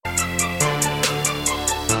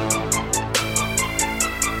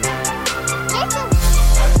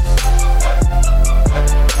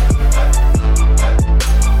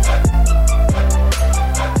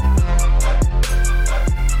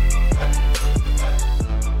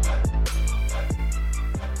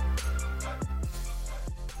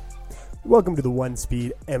Welcome to the One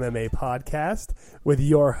Speed MMA podcast with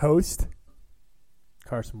your host,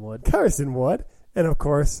 Carson Wood, and of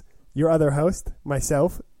course, your other host,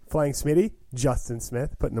 myself, Flying Smitty, Justin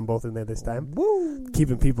Smith, putting them both in there this time. Woo!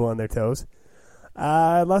 Keeping people on their toes.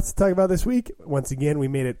 Lots to talk about this week. Once again, we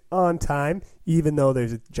made it on time, even though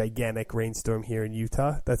there's a gigantic rainstorm here in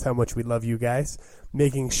Utah. That's how much we love you guys.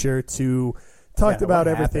 Making sure to talk about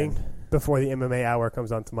everything before the MMA hour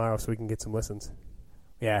comes on tomorrow so we can get some listens.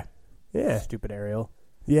 Yeah. Stupid Ariel.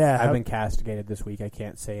 Yeah. I've been castigated this week. I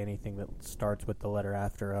can't say anything that starts with the letter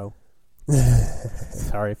after O.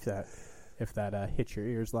 Sorry if that hit your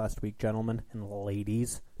ears last week, gentlemen and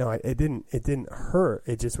ladies. No, it didn't. It didn't hurt.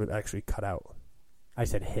 It just would actually cut out. I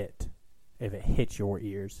said hit. If it hit your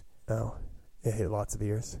ears. Oh, it hit lots of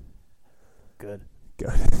ears. Good.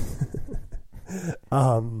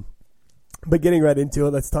 But getting right into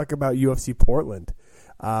it, let's talk about UFC Portland.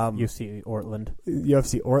 UFC Ortland.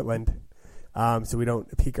 So we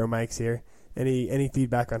don't peak our mics here. Any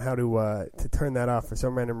feedback on how to turn that off for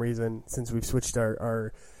some random reason? Since we've switched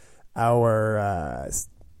our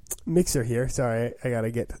mixer here. Sorry, I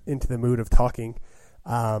gotta get into the mood of talking.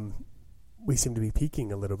 We seem to be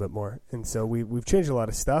peaking a little bit more, and so we've changed a lot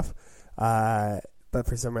of stuff. But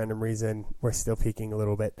for some random reason, we're still peaking a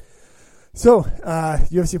little bit. So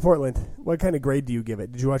UFC Portland, what kind of grade do you give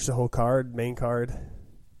it? Did you watch the whole card, main card?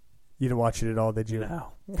 You didn't watch it at all, did you?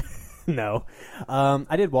 No. No.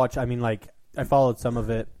 I did watch. I mean, I followed some of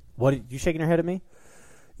it. What, you shaking your head at me?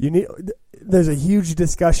 There's a huge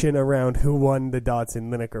discussion around who won the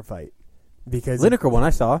Dodson-Lineker fight. Because Lineker won, I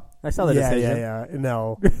saw the decision. Yeah.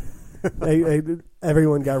 No.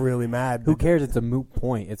 Everyone got really mad. Who cares? It's a moot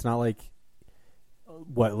point. It's not like,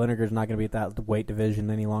 Lineker's not going to be at that weight division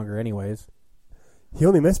any longer anyways. He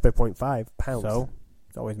only missed by 0.5 pounds. So,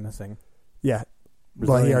 it's always missing. Yeah.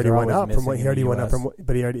 Brazilians he already went up from what he already went up from,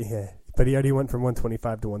 but he already went from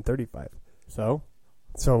 125 to 135. So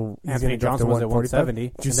he's Anthony Johnson was at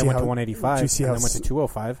 170, and then went to 185, and then went to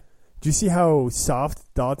 205. Do you see how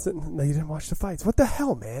soft Dodson? No, you didn't watch the fights. What the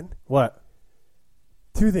hell, man? What?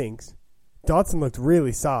 Two things. Dodson looked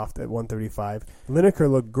really soft at 135. Lineker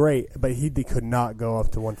looked great, but he could not go up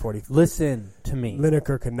to 145. Listen to me.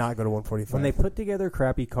 Lineker could not go to 145. When they put together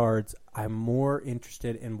crappy cards, I'm more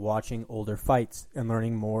interested in watching older fights and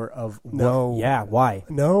learning more of what. No. Yeah, why?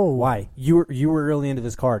 No. Why? You were really into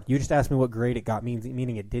this card. You just asked me what grade it got,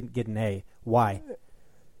 meaning it didn't get an A. Why?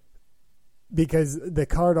 Because the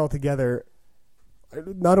card altogether,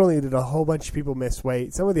 not only did a whole bunch of people miss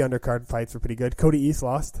weight, some of the undercard fights were pretty good. Cody East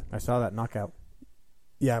lost. I saw that knockout.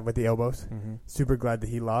 Yeah, with the elbows. Mm-hmm. Super glad that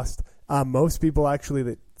he lost. Most people actually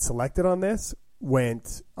that selected on this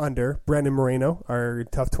went under. Brandon Moreno, our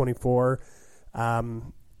Tough 24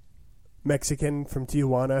 Mexican from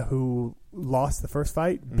Tijuana who lost the first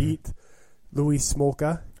fight, beat Luis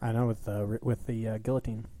Smolka. I know, with the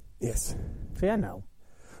guillotine. Yes. See, I know.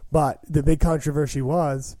 But the big controversy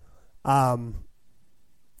was...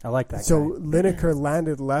 I like that So guy. Lineker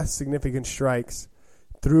landed less significant strikes,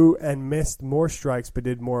 threw and missed more strikes, but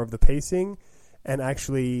did more of the pacing. And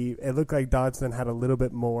actually, it looked like Dodson had a little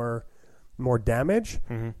bit more damage,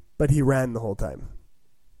 but he ran the whole time.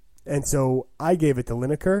 And so I gave it to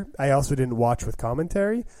Lineker. I also didn't watch with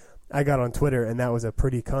commentary. I got on Twitter, and that was a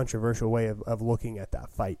pretty controversial way of looking at that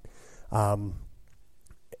fight.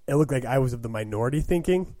 It looked like I was of the minority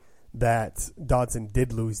thinking that Dodson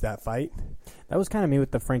did lose that fight. That was kind of me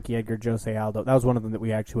with the Frankie Edgar, Jose Aldo. That was one of them that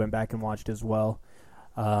we actually went back and watched as well.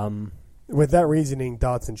 With that reasoning,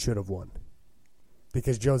 Dodson should have won.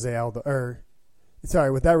 Because with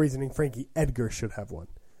that reasoning, Frankie Edgar should have won.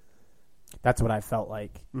 That's what I felt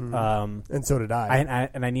like. Mm-hmm. And so did I.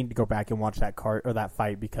 I need to go back and watch that card or that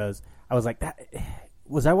fight because I was like,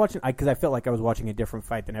 was I watching? Because I felt like I was watching a different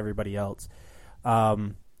fight than everybody else. I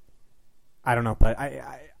don't know, but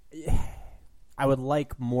I would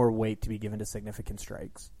like more weight to be given to significant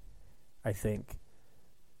strikes, I think.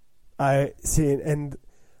 I see, and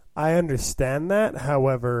I understand that.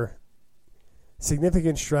 However,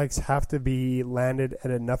 significant strikes have to be landed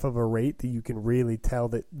at enough of a rate that you can really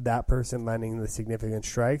tell that person landing the significant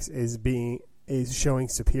strikes is showing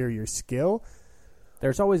superior skill.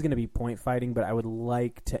 There's always going to be point fighting, but I would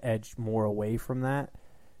like to edge more away from that.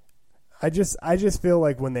 I just feel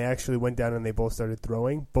like when they actually went down and they both started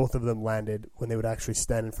throwing, both of them landed when they would actually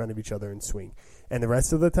stand in front of each other and swing. And the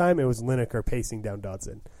rest of the time, it was Lineker pacing down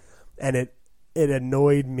Dodson. And it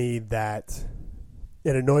annoyed me that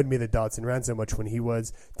Dodson ran so much when he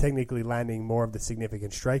was technically landing more of the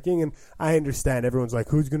significant striking. And I understand everyone's like,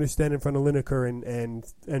 who's going to stand in front of Lineker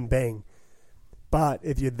and bang? But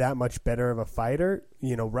if you're that much better of a fighter,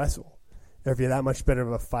 wrestle. Or if you're that much better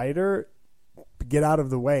of a fighter, get out of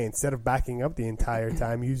the way instead of backing up the entire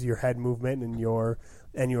time. Use your head movement and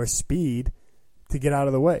your speed to get out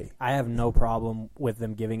of the way. I have no problem with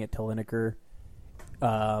them giving it to Lineker.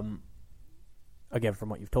 Again, from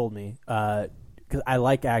what you've told me, because I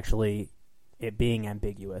like actually it being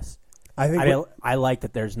ambiguous. I like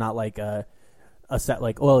that there's not like a set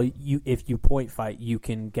like, well, if you point fight, you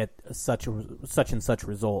can get such and such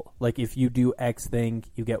result. Like if you do X thing,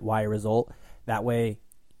 you get Y result. That way,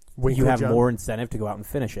 you have more incentive to go out and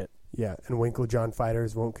finish it. Yeah, and Winklejohn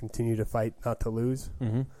fighters won't continue to fight not to lose.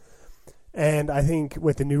 Mm-hmm. And I think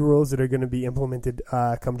with the new rules that are going to be implemented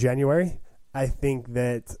come January, I think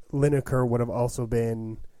that Lineker would have also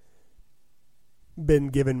been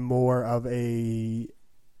given more of a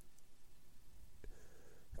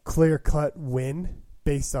clear-cut win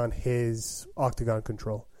based on his octagon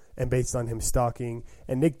control and based on him stalking.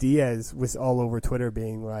 And Nick Diaz was all over Twitter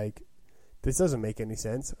being like, this doesn't make any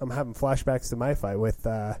sense. I'm having flashbacks to my fight with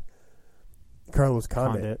Carlos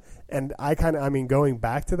Condit. And going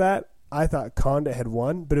back to that, I thought Condit had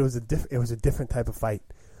won, but it was a different type of fight.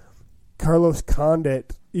 Carlos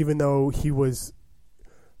Condit, even though he was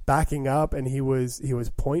backing up and he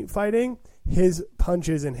was point fighting, his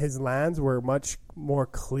punches and his lands were much more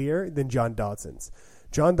clear than John Dodson's.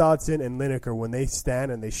 John Dodson and Lineker, when they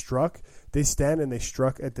stand and they struck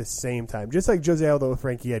at the same time. Just like Jose Aldo with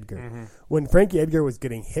Frankie Edgar. Mm-hmm. When Frankie Edgar was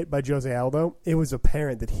getting hit by Jose Aldo, it was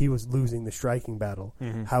apparent that he was losing the striking battle.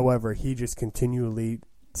 Mm-hmm. However, he just continually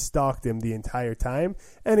stalked him the entire time,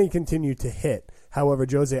 and he continued to hit. However,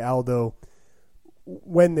 Jose Aldo,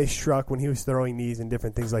 when they struck, when he was throwing knees and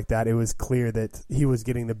different things like that, it was clear that he was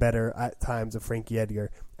getting the better at times of Frankie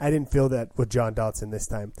Edgar. I didn't feel that with John Dodson this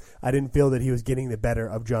time. I didn't feel that he was getting the better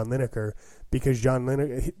of John Lineker because John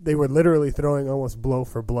Lineker, they were literally throwing almost blow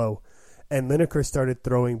for blow. And Lineker started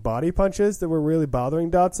throwing body punches that were really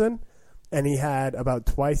bothering Dodson, and he had about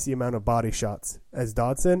twice the amount of body shots as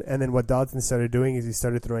Dodson. And then what Dodson started doing is he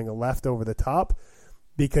started throwing a left over the top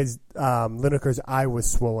because Lineker's eye was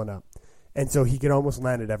swollen up. And so he could almost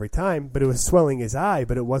land it every time, but it was swelling his eye,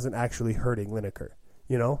 but it wasn't actually hurting Lineker,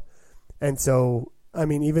 you know? And so, I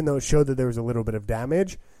mean, even though it showed that there was a little bit of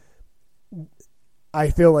damage,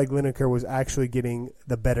 I feel like Lineker was actually getting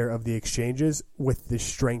the better of the exchanges with the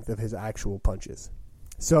strength of his actual punches.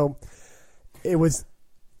 So I was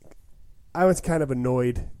kind of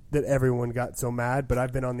annoyed that everyone got so mad, but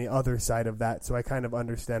I've been on the other side of that, so I kind of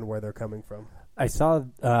understand where they're coming from. I saw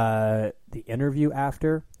the interview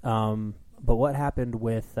after, but what happened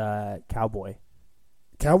with Cowboy?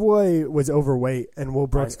 Cowboy was overweight, and Will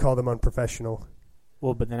Brooks called him unprofessional.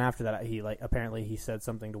 Well, but then after that, apparently he said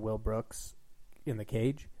something to Will Brooks in the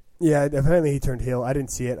cage. Yeah, apparently he turned heel. I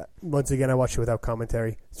didn't see it. Once again, I watched it without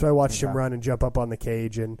commentary, so I watched him run and jump up on the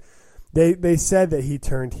cage, and they said that he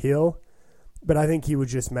turned heel, but I think he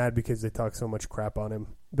was just mad because they talked so much crap on him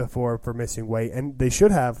before for missing weight, and they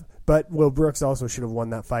should have. But Will Brooks also should have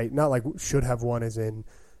won that fight. Not like should have won as in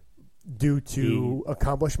due to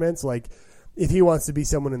accomplishments. Like, if he wants to be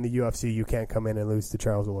someone in the UFC, you can't come in and lose to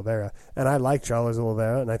Charles Oliveira. And I like Charles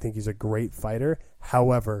Oliveira, and I think he's a great fighter.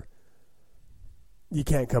 However, you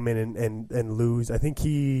can't come in and lose. I think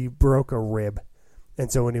he broke a rib.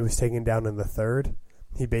 And so when he was taken down in the third,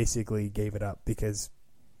 he basically gave it up because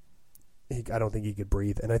I don't think he could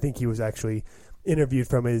breathe. And I think he was actually interviewed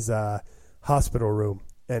from his hospital room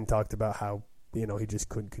and talked about how, he just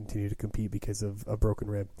couldn't continue to compete because of a broken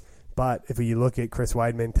rib. But if you look at Chris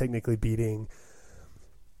Weidman technically beating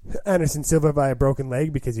Anderson Silva by a broken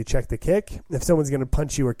leg because you checked the kick, if someone's going to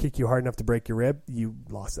punch you or kick you hard enough to break your rib, you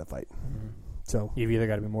lost that fight. Mm-hmm. So you've either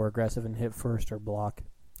got to be more aggressive and hit first or block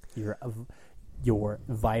your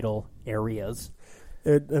vital areas.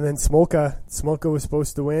 And then Smolka was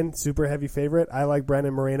supposed to win, super heavy favorite. I like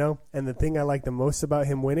Brandon Moreno, and the thing I like the most about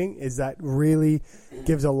him winning is that really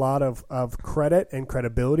gives a lot of credit and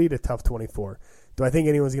credibility to Tough 24. Do I think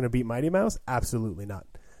anyone's going to beat Mighty Mouse? Absolutely not.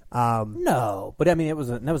 No, but I mean, that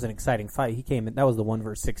was an exciting fight. He came in, that was the 1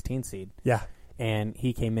 versus 16 seed. Yeah, and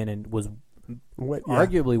he came in and was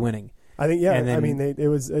arguably winning. I think, yeah. Then, I mean, it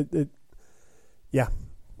was. Yeah.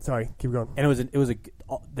 Sorry, keep going.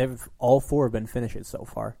 And all 4 have been finishes so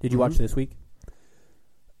far. Did you watch this week?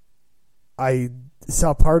 I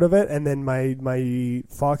saw part of it, and then my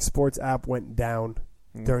Fox Sports app went down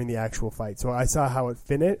during the actual fight. So I saw how it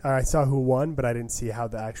finished. I saw who won, but I didn't see how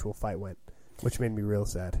the actual fight went, which made me real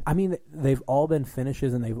sad. I mean, they've all been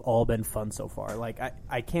finishes, and they've all been fun so far. Like,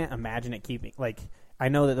 I can't imagine it keeping... Like, I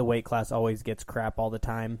know that the weight class always gets crap all the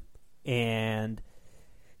time, and...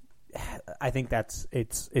 I think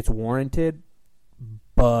it's warranted,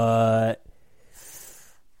 but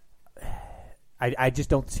I just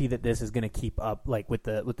don't see that this is going to keep up like with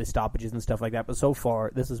the stoppages and stuff like that. But so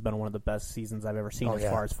far, this has been one of the best seasons I've ever seen as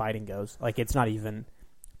far as fighting goes. Like it's not even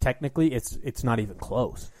technically, it's not even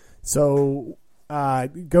close. So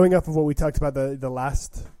going off of what we talked about the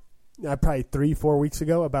last probably 3-4 weeks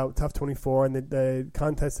ago about Tough 24 and the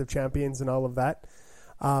contest of champions and all of that,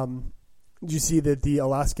 did you see that the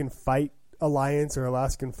Alaskan Fight Alliance or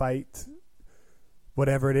Alaskan Fight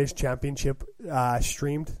whatever it is, championship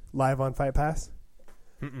streamed live on Fight Pass?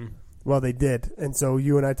 Mm-mm. Well, they did. And so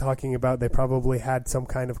you and I talking about they probably had some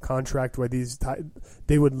kind of contract where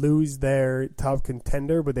they would lose their top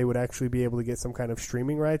contender, but they would actually be able to get some kind of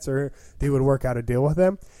streaming rights, or they would work out a deal with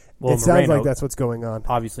them. Well, it sounds like that's what's going on.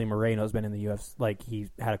 Obviously, Moreno's been in the UFC. Like, he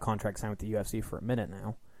had a contract signed with the UFC for a minute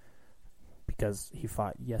now because he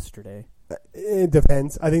fought yesterday. It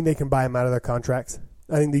depends. I think they can buy him out of their contracts.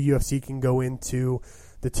 I think the UFC can go into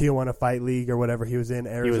the Tijuana Fight League or whatever he was in,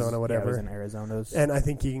 Arizona, whatever. Yeah, he was in Arizona. And I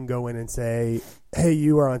think he can go in and say, hey,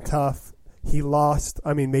 you are on Tough. He lost.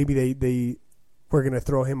 I mean, maybe they were going to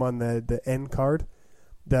throw him on the end card,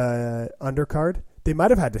 the undercard. They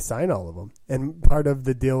might have had to sign all of them. And part of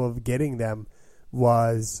the deal of getting them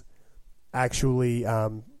was actually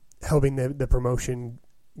helping the promotion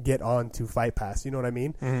get on to Fight Pass. You know what I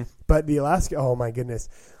mean? Mm-hmm. But the Alaska, oh my goodness.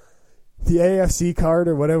 The AFC card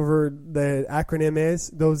or whatever the acronym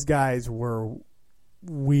is, those guys were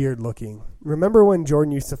weird looking. Remember when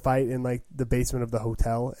Jordan used to fight in like the basement of the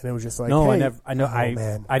hotel, and it was just like, no, hey,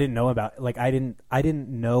 I didn't know about, like, I didn't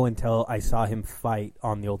know until I saw him fight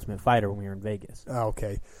on The Ultimate Fighter when we were in Vegas.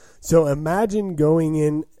 Okay, so imagine going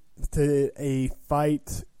in to a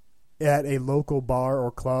fight at a local bar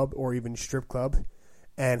or club or even strip club,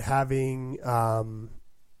 and having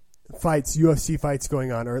fights, UFC fights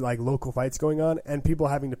going on, or like local fights going on, and people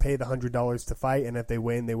having to pay the $100 to fight, and if they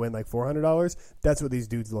win like $400. That's what these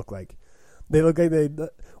dudes look like. They look like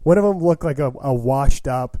one of them looked like a washed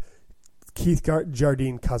up Keith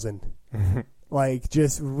Jardine cousin. Like,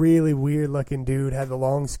 just really weird looking dude, had the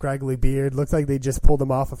long scraggly beard, looked like they just pulled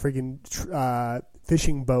him off a freaking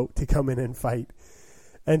fishing boat to come in and fight.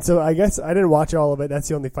 And so I guess I didn't watch all of it. That's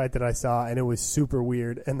the only fight that I saw, and it was super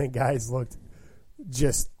weird, and the guys looked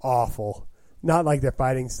just awful. Not like their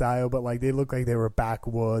fighting style, but like they look like they were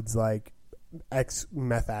backwoods, like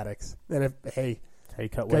ex-meth addicts. And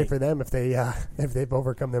great for them if they've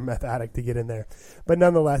overcome their meth addict to get in there. But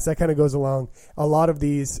nonetheless, that kind of goes along. A lot of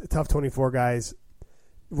these Tough 24 guys,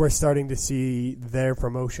 we're starting to see their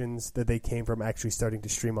promotions that they came from actually starting to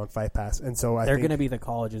stream on Fight Pass. And so they're going to be the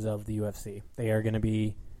colleges of the UFC. They are going to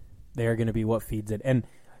be what feeds it. And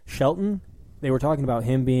Shelton, they were talking about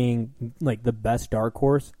him being like the best dark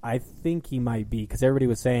horse. I think he might be, because everybody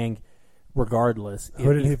was saying, regardless.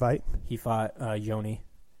 Who did he fight? He fought Yoni.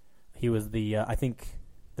 He was I think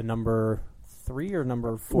the number 3 or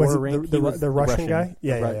number 4 ranked. The Russian guy?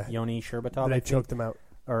 Yeah. Yoni Sherbatov. They choked him out.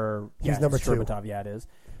 He's number 2. Sherbatov, yeah, it is.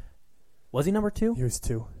 Was he number 2? He was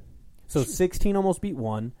 2. So 16 almost beat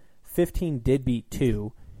 1. 15 did beat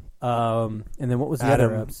 2. And then what was the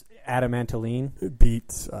other ups? Adam Antolin beat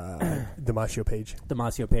Damasio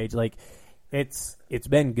Page. Like, it's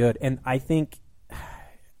been good, and I think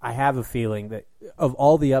I have a feeling that of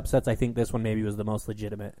all the upsets, I think this one maybe was the most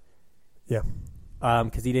legitimate. Yeah.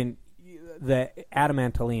 Because he didn't. The Adam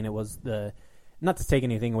Antolin, it was not to take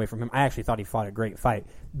anything away from him. I actually thought he fought a great fight,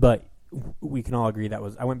 but we can all agree that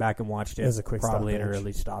was. I went back and watched it. It was a quick probably stoppage. an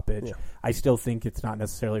early stoppage. Yeah. I still think it's not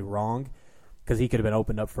necessarily wrong, because he could have been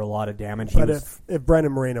opened up for a lot of damage. But if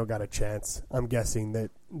Brandon Moreno got a chance, I'm guessing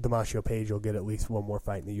that Damasio Page will get at least one more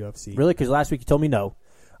fight in the UFC. Really? Because last week you told me no.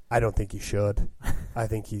 I don't think he should. I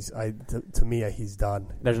think to me, he's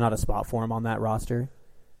done. There's not a spot for him on that roster?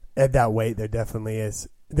 At that weight, there definitely is.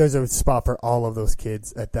 There's a spot for all of those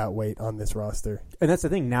kids at that weight on this roster. And that's the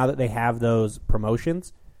thing. Now that they have those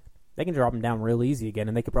promotions, they can drop him down real easy again,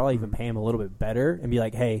 and they could probably even pay him a little bit better and be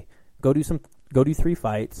like, hey, go do 3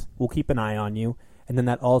 fights. We'll keep an eye on you. And then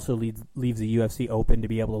that also leaves the UFC open to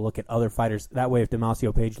be able to look at other fighters. That way, if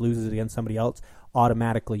Damasio Page loses against somebody else,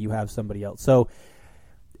 automatically you have somebody else. So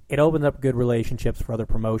it opens up good relationships for other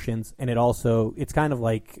promotions, and it's kind of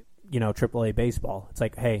like, AAA baseball. It's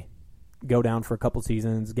like, hey, go down for a couple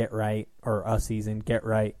seasons, get right, or a season, get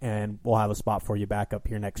right, and we'll have a spot for you back up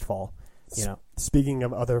here next fall. Speaking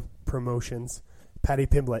of other promotions, Paddy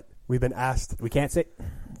Pimblett, we've been asked. We can't say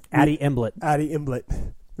Addy Imblett.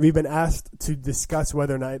 We've been asked to discuss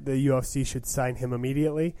whether or not the UFC should sign him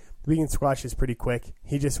immediately. We can squash this pretty quick.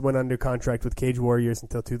 He just went under contract with Cage Warriors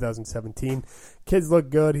until 2017. Kids look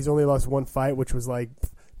good. He's only lost 1 fight, which was like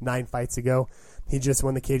 9 fights ago. He just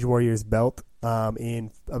won the Cage Warriors belt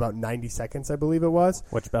in about 90 seconds, I believe it was.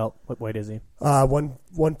 Which belt? What weight is he?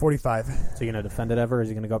 145. So you going to defend it ever? Or is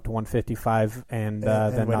he going to go up to 155 and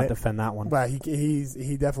then not defend that one? Well,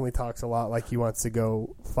 he definitely talks a lot like he wants to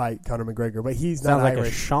go fight Conor McGregor, but he's Sounds not like Irish.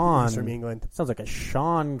 a Sean. He's from England. Sounds like a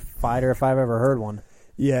Sean fighter if I've ever heard one.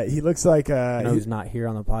 Yeah, he looks like I know he's not here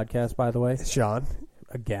on the podcast, by the way. Sean.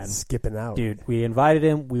 Again, skipping out, dude. We invited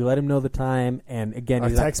him. We let him know the time, and again, our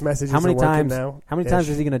he's text messages. How many are working times? now? How many times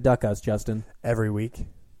is he going to duck us, Justin? Every week.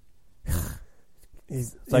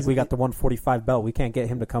 It's like we got the 145 belt. We can't get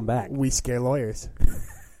him to come back. We scare lawyers.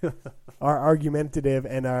 Our argumentative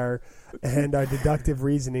and our deductive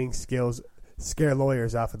reasoning skills scare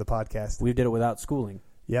lawyers off of the podcast. We did it without schooling.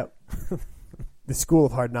 Yep. The school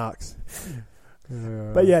of hard knocks.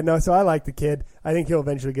 But yeah, no, so I like the kid. I think he'll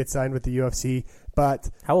eventually get signed with the UFC. But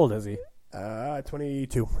how old is he?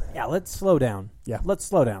 22. Yeah, let's slow down. Yeah. Let's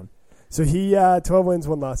slow down. So he 12 wins,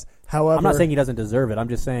 1 loss. However, I'm not saying he doesn't deserve it. I'm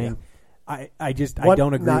just saying I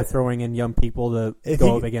don't agree with throwing in young people to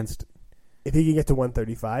go up against. If he can get to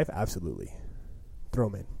 135, absolutely. Throw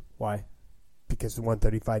him in. Why? Because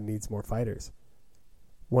 135 needs more fighters.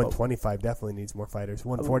 125 definitely needs more fighters.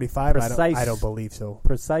 145, I don't believe so.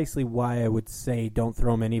 Precisely why I would say don't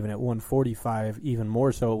throw him in even at 145, even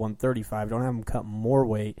more so at 135. Don't have him cut more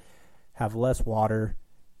weight, have less water,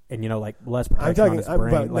 and less protection on his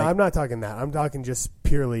brain. I'm not talking that. I'm talking just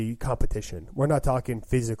purely competition. We're not talking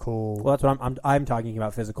physical. Well, that's what I'm talking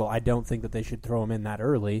about. Physical. I don't think that they should throw him in that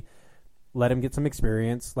early. Let him get some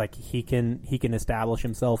experience. Like he can establish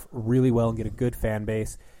himself really well and get a good fan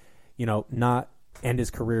base. Not end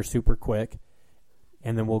his career super quick,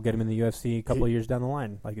 and then we'll get him in the UFC a couple of years down the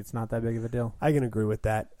line. Like, it's not that big of a deal. I can agree with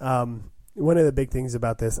that. One of the big things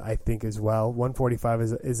about this, I think, as well, 145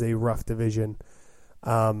 is a rough division.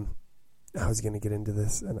 I was going to get into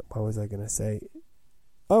this, and what was I going to say?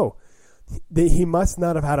 Oh, he must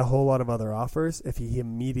not have had a whole lot of other offers if he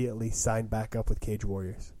immediately signed back up with Cage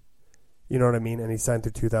Warriors. You know what I mean? And he signed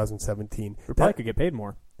through 2017. He probably could get paid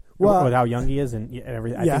more. Well, with how young he is and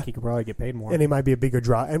everything, I think he could probably get paid more. And he might be a bigger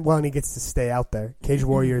draw. And he gets to stay out there. Cage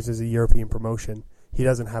Warriors is a European promotion. He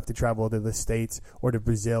doesn't have to travel to the States or to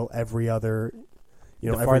Brazil every other, the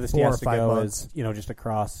every farthest 4 he or has to 5 go months. is, just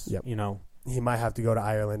across, Yep. He might have to go to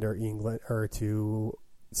Ireland or England or to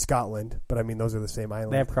Scotland, but I mean, those are the same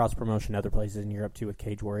islands. They have cross-promotion other places in Europe, too, with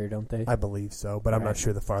Cage Warrior, don't they? I believe so, but I'm not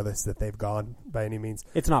sure the farthest that they've gone by any means.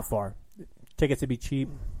 It's not far. Tickets would be cheap.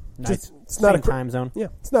 Nice. It's not a time zone. Yeah,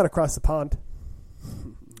 it's not across the pond.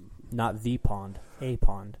 Not the pond. A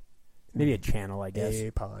pond. Maybe a channel, I guess.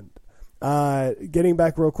 A pond. Getting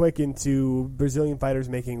back real quick into Brazilian fighters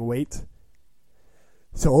making weight.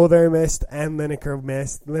 So Oliveira missed and Lineker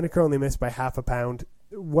missed. Lineker only missed by half a pound.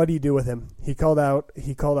 What do you do with him? He called out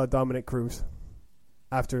Dominic Cruz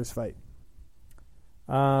after his fight.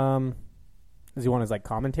 Does he want his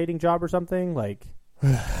commentating job or something?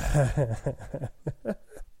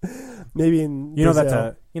 Maybe in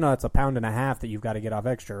Brazil. that's a pound and a half that you've got to get off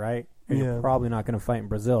extra, right? And you're probably not going to fight in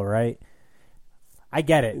Brazil, right? I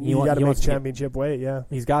get it. You got to make championship weight, yeah.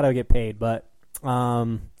 He's got to get paid, but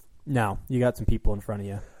no, you got some people in front of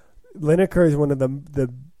you. Lineker is one of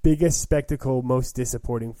the biggest spectacle, most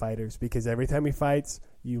disappointing fighters because every time he fights,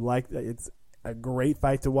 it's a great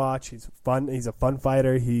fight to watch. He's fun. He's a fun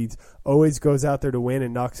fighter. He always goes out there to win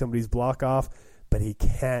and knock somebody's block off, but he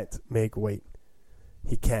can't make weight.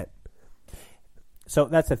 He can't. So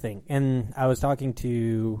that's the thing. And I was talking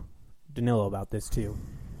to Danilo about this too.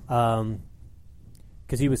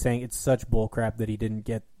 Because he was saying it's such bullcrap that he didn't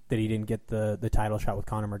get the title shot with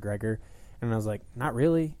Conor McGregor. And I was like, not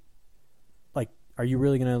really. Are you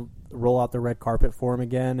really going to roll out the red carpet for him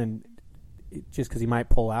again? And just because he might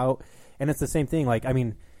pull out? And it's the same thing.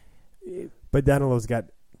 But Danilo's got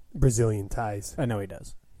Brazilian ties. I know he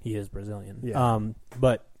does. He is Brazilian. Yeah.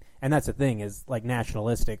 And that's the thing is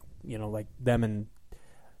nationalistic, them and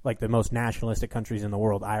the most nationalistic countries in the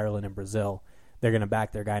world, Ireland and Brazil, they're going to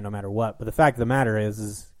back their guy no matter what. But the fact of the matter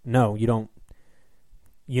is no, you don't.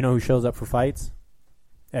 You know who shows up for fights?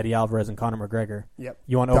 Eddie Alvarez and Conor McGregor. Yep.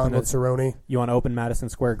 You want Donald Cerrone. You want to open Madison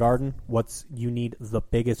Square Garden? You need the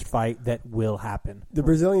biggest fight that will happen. The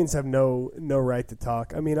Brazilians have no right to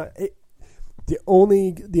talk. I mean, the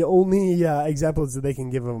only examples that they can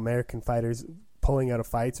give of American fighters pulling out of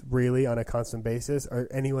fights really on a constant basis are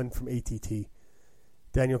anyone from ATT.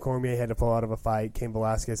 Daniel Cormier had to pull out of a fight. Cain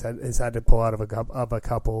Velasquez has had to pull out of a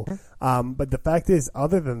couple. But the fact is,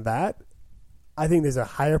 other than that, I think there's a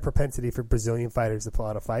higher propensity for Brazilian fighters to pull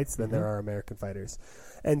out of fights than there are American fighters.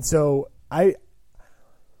 And so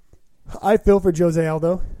I feel for Jose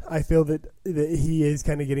Aldo. I feel that he is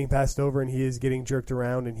kind of getting passed over and he is getting jerked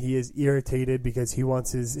around and he is irritated because he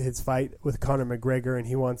wants his fight with Conor McGregor and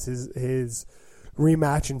he wants his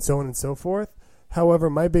rematch and so on and so forth. However,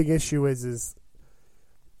 my big issue is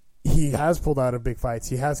he has pulled out of big fights.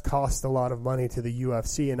 He has cost a lot of money to the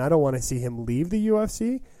UFC, and I don't want to see him leave the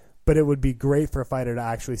UFC, but it would be great for a fighter to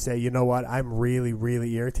actually say, you know what, I'm really,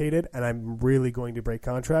 really irritated, and I'm really going to break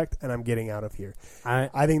contract, and I'm getting out of here.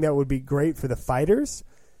 I think that would be great for the fighters,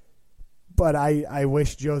 but I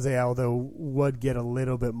wish Jose Aldo would get a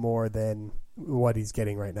little bit more than what he's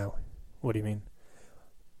getting right now. What do you mean?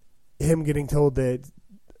 Him getting told that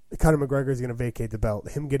Conor McGregor is going to vacate the belt.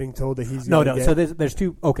 Him getting told that he's going to So there's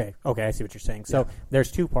two. Okay, I see what you're saying. So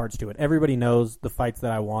there's two parts to it. Everybody knows the fights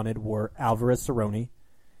that I wanted were Alvarez Cerrone,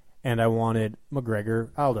 and I wanted McGregor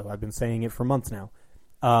Aldo. I've been saying it for months now.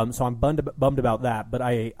 So I'm bummed about that. But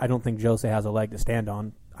I don't think Jose has a leg to stand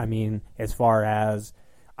on. I mean, as far as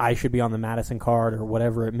I should be on the Madison card or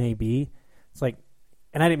whatever it may be, it's like.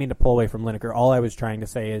 And I didn't mean to pull away from Lineker. All I was trying to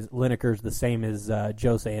say is Lineker's the same as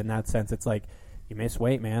Jose in that sense. It's like, you miss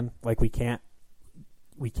weight, man. Like we can't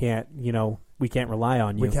rely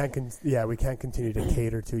on you. We can't continue to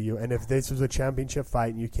cater to you. And if this was a championship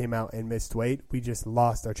fight and you came out and missed weight, we just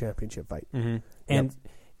lost our championship fight. Mm-hmm.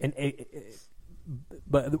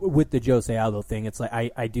 But with the Jose Aldo thing, it's like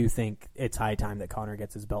I do think it's high time that Conor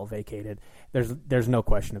gets his belt vacated. There's no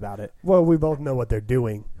question about it. Well, we both know what they're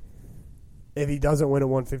doing. If he doesn't win at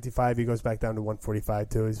 155, he goes back down to 145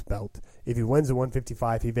 to his belt. If he wins at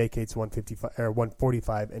 155, he vacates 155 or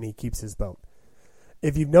 145 and he keeps his belt.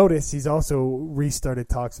 If you've noticed, he's also restarted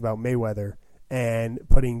talks about Mayweather and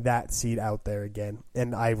putting that seat out there again.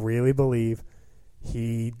 And I really believe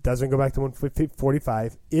he doesn't go back to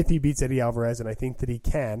 145 if he beats Eddie Alvarez, and I think that he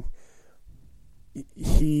can.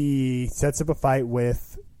 He sets up a fight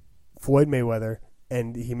with Floyd Mayweather,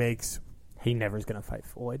 and he never's going to fight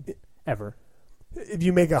Floyd. Ever. If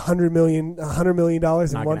you make $100 million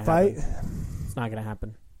in one fight, it's not going to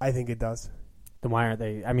happen. I think it does. Then why aren't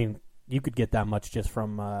they? I mean, you could get that much just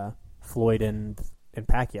from Floyd and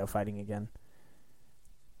Pacquiao fighting again.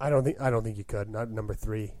 I don't think you could. Not number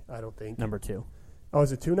 3. I don't think. Number 2. Oh,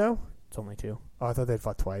 is it 2 now? It's only 2. Oh, I thought they'd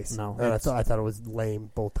fought twice. No, I thought it was lame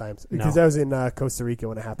both times because no. I was in Costa Rica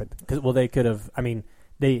when it happened. They could have. I mean,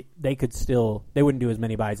 they could still. They wouldn't do as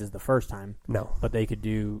many buys as the first time. No, but they could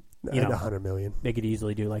do. $100 million. They could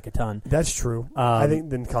easily do like a ton. That's true. I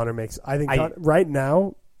think then Conor makes. Right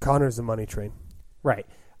now Conor's a money train. Right.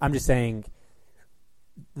 I'm just saying.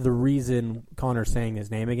 The reason Conor's saying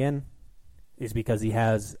his name again is because he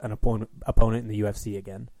has an opponent in the UFC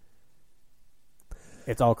again.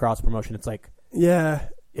 It's all cross promotion. It's like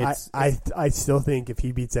I still think if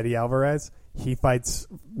he beats Eddie Alvarez, he fights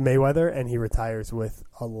Mayweather and he retires with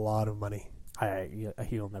a lot of money.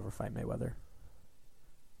 He'll never fight Mayweather.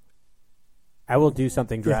 I will do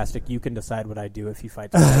something drastic. You can decide what I do if he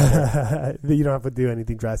fights Mayweather. You don't have to do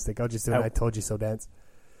anything drastic. I'll just do an I told you so dance.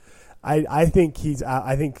 I think he's out.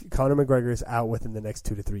 I think Conor McGregor is out within the next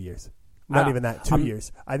 2 to 3 years. Not even that, 2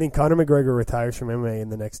 years. I think Conor McGregor retires from MMA in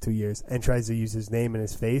the next 2 years and tries to use his name and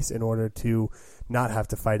his face in order to not have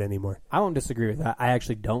to fight anymore. I won't disagree with that. I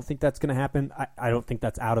actually don't think that's going to happen. I don't think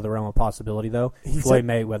that's out of the realm of possibility, though. Floyd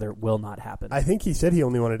Mayweather will not happen. I think he said he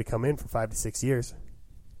only wanted to come in for 5 to 6 years.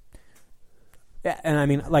 Yeah, and I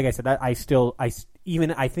mean, like I said, I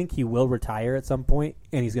think he will retire at some point,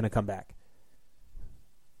 and he's going to come back.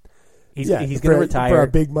 He's going to retire for a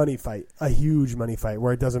big money fight, a huge money fight,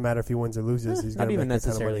 where it doesn't matter if he wins or loses. He's not even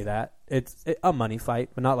necessarily that. It's a money fight,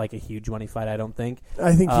 but not like a huge money fight. I don't think.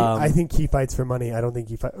 I think he fights for money. I don't think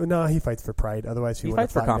he fights. No, he fights for pride. Otherwise, he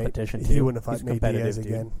fights for competition. He wouldn't have fought Nate Diaz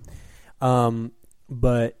again.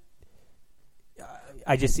 But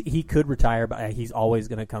he could retire, but he's always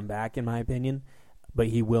going to come back, in my opinion. But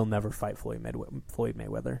he will never fight Floyd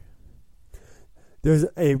Mayweather. There's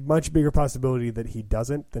a much bigger possibility that he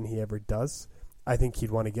doesn't than he ever does. I think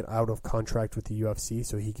he'd want to get out of contract with the UFC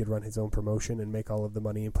so he could run his own promotion and make all of the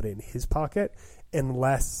money and put it in his pocket,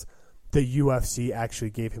 unless the UFC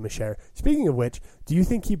actually gave him a share. Speaking of which, do you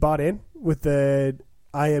think he bought in with the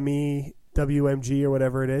IME WMG or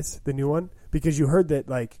whatever it is, the new one? Because you heard that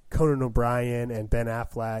like Conan O'Brien and Ben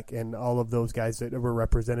Affleck and all of those guys that were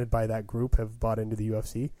represented by that group have bought into the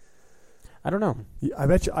UFC. I don't know. I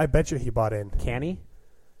bet you he bought in. Can he?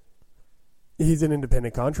 He's an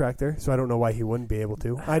independent contractor, so I don't know why he wouldn't be able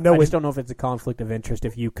to. I just don't know if it's a conflict of interest.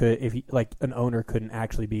 If an owner couldn't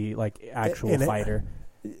actually be like actual fighter,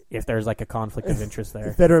 if there's like a conflict of interest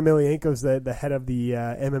there. Fedor Emelianenko's the head of the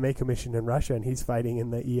MMA commission in Russia, and he's fighting in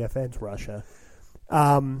the EFN. Russia.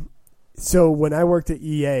 So when I worked at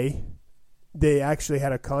EA, they actually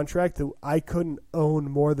had a contract that I couldn't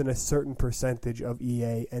own more than a certain percentage of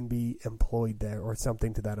EA and be employed there or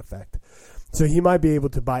something to that effect. So he might be able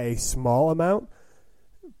to buy a small amount,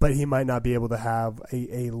 but he might not be able to have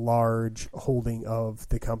a large holding of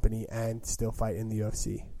the company and still fight in the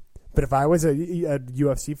UFC. But if I was a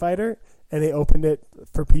UFC fighter and they opened it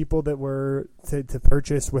for people that were to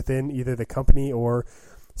purchase within either the company or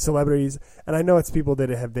celebrities, and I know it's people that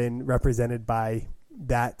have been represented by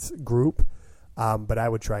that group, but I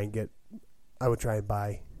would try and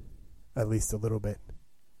buy at least a little bit.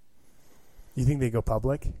 You think they go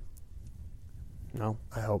public? No.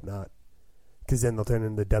 I hope not. Because then they'll turn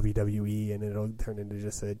into WWE and it'll turn into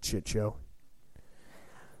just a shit show.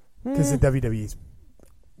 Because the WWE's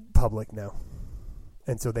public now.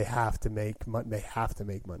 And so they have to make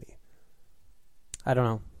money. I don't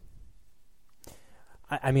know.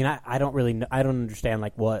 I mean, I don't really know, I don't understand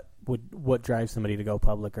like what drives somebody to go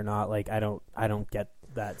public or not. Like I don't get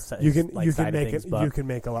that side you can side make of things, you can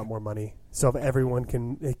make a lot more money. So if everyone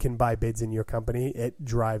can buy bids in your company, it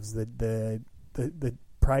drives the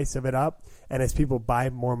price of it up, and as people buy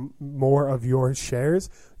more of your shares,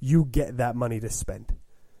 you get that money to spend.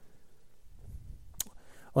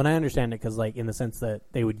 Well, and I understand it because, like, in the sense that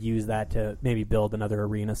they would use that to maybe build another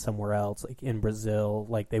arena somewhere else, like in Brazil.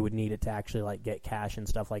 Like they would need it to actually like get cash and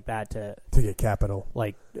stuff like that to get capital.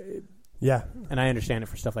 Like, yeah, and I understand it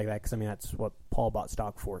for stuff like that because I mean that's what Paul bought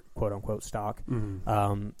stock for, quote unquote stock,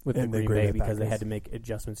 with the Green Bay because they had to make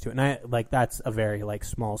adjustments to it. And I like that's a very like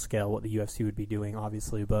small scale what the UFC would be doing,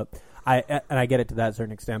 obviously. But I get it to that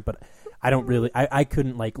certain extent, but I don't really I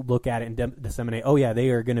couldn't like look at it and disseminate. Oh yeah,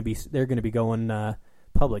 they're going to be going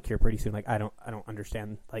public here pretty soon. Like I don't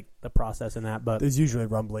understand like the process in that, but there's usually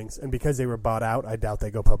rumblings, and because they were bought out, I doubt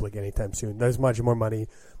they go public anytime soon. There's much more money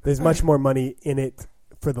in it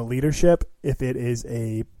for the leadership if it is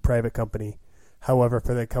a private company. However,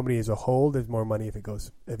 for the company as a whole, there's more money if it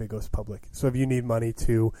goes public. So if you need money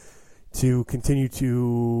to continue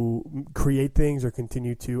to create things or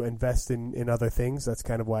continue to invest in other things, that's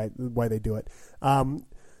kind of why they do it.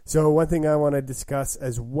 So one thing I want to discuss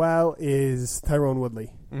as well is Tyrone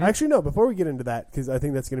Woodley. Mm-hmm. Actually, no, before we get into that, because I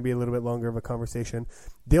think that's going to be a little bit longer of a conversation,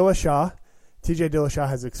 TJ Dillashaw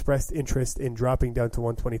has expressed interest in dropping down to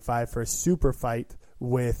 125 for a super fight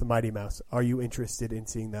with Mighty Mouse. Are you interested in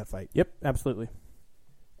seeing that fight? Yep, absolutely.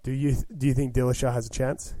 Do you think Dillashaw has a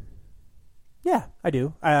chance? Yeah, I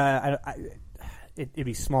do. It'd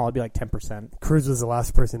be small. It'd be like 10%. Cruz was the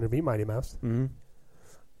last person to beat Mighty Mouse. Mm-hmm.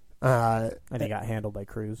 And he got handled by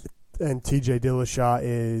Cruz. And TJ Dillashaw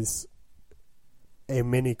is a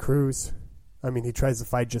mini Cruz. I mean, he tries to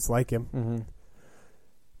fight just like him. Mm-hmm.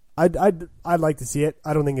 I'd like to see it.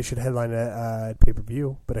 I don't think it should headline a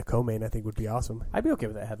pay-per-view, but a co-main I think would be awesome. I'd be okay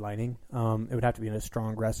with that headlining. It would have to be in a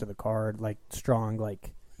strong rest of the card, like strong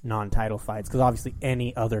like non-title fights, because obviously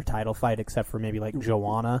any other title fight except for maybe like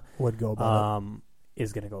Joanna would go above it.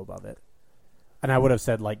 Is going to go above it. And I would have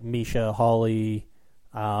said like Misha, Holly,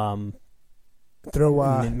 Amanda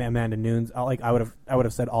Nunes. I would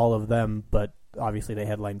have said all of them, but obviously they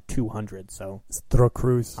headlined 200. So throw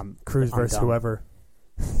Cruz versus whoever.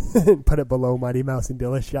 Put it below Mighty Mouse and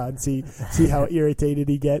Dillashaw and see how irritated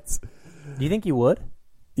he gets. Do you think he would?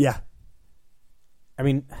 Yeah. I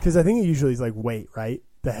mean, because I think it usually is like weight, right?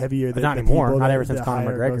 The heavier the not anymore. People, not the, ever since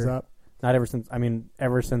Conor McGregor. Not ever since. I mean,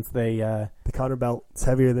 ever since they the Conor belt's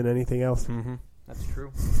heavier than anything else. Mm-hmm. That's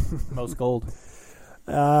true. Most gold.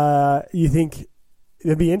 You think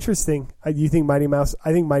it'd be interesting? You think Mighty Mouse?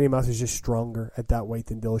 I think Mighty Mouse is just stronger at that weight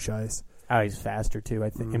than Dillashaw is. Oh, he's faster too.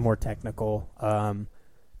 I think and more technical.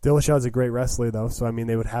 Dillashaw's a great wrestler, though, so I mean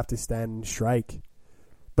they would have to stand and strike.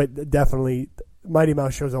 But definitely, Mighty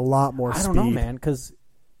Mouse shows a lot more speed. I don't know, man, because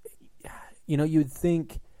you'd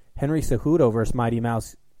think Henry Cejudo versus Mighty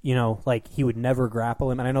Mouse, like he would never grapple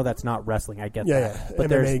him, and I know that's not wrestling. I get that, yeah. But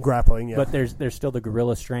there's grappling, yeah. But there's still the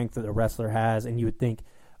gorilla strength that a wrestler has, and you would think,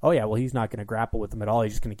 oh yeah, well he's not going to grapple with him at all.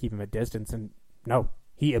 He's just going to keep him at distance, and no,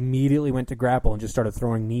 he immediately went to grapple and just started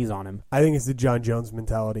throwing knees on him. I think it's the John Jones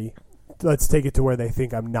mentality. Let's take it to where they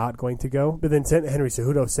think I'm not going to go. But then Henry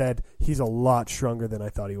Cejudo said he's a lot stronger than I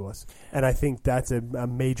thought he was. And I think that's a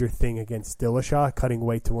major thing against Dillashaw, cutting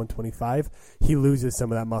weight to 125. He loses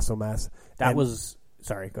some of that muscle mass.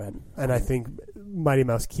 Sorry, go ahead. And I think Mighty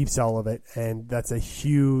Mouse keeps all of it, and that's a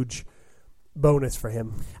huge bonus for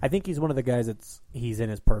him. I think he's one of the guys he's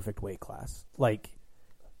in his perfect weight class. Like,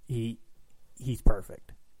 he's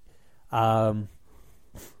perfect.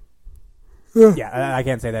 Yeah, I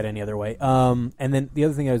can't say that any other way. And then the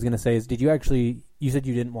other thing I was going to say is, you said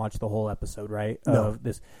you didn't watch the whole episode, right? No. Of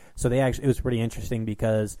this. So it was pretty interesting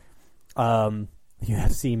because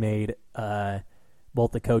UFC made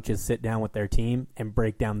both the coaches sit down with their team and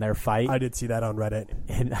break down their fight. I did see that on Reddit.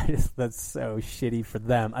 And that's so shitty for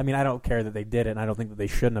them. I mean, I don't care that they did it, and I don't think that they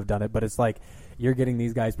shouldn't have done it, but it's like you're getting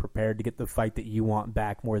these guys prepared to get the fight that you want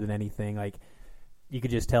back more than anything. Like, you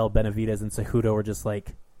could just tell Benavidez and Cejudo were just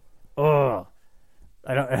like, ugh.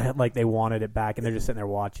 I don't like they wanted it back, and they're just sitting there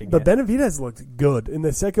watching. But Benavidez looked good in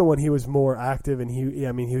the second one. He was more active, and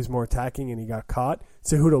he was more attacking, and he got caught.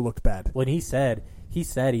 Cejudo looked bad. When he said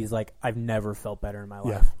he's like, I've never felt better in my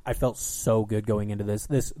life. Yeah. I felt so good going into this.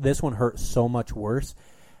 This one hurt so much worse,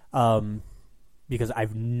 because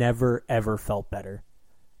I've never ever felt better.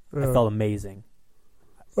 I felt amazing.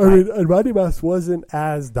 I mean, and Rodney Moss wasn't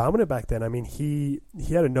as dominant back then. I mean, he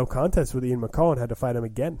had a no contest with Ian McCall and had to fight him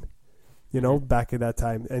again. Back at that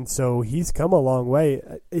time. And so he's come a long way.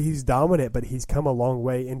 He's dominant, but he's come a long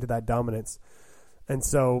way into that dominance. And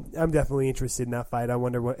so I'm definitely interested in that fight. I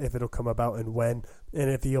wonder if it'll come about and when, and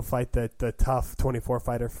if he'll fight the tough 24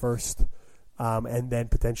 fighter first, and then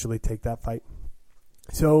potentially take that fight.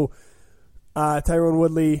 So Tyron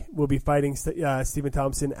Woodley will be fighting Stephen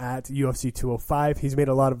Thompson at UFC 205. He's made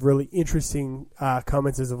a lot of really interesting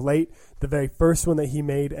comments as of late. The very first one that he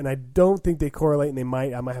made, and I don't think they correlate, and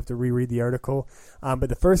I might have to reread the article, but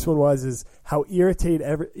the first one is how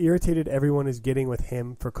irritated everyone is getting with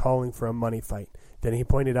him for calling for a money fight. Then he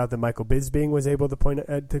pointed out that Michael Bisping was able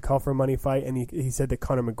to call for a money fight, and he said that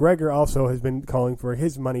Conor McGregor also has been calling for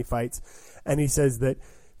his money fights, and he says that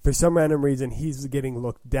for some random reason he's getting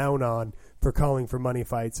looked down on for calling for money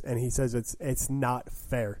fights, and he says it's not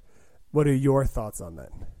fair. What are your thoughts on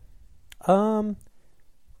that?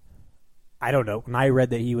 I don't know. When I read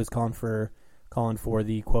that he was calling for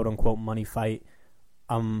the quote unquote money fight,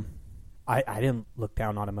 I didn't look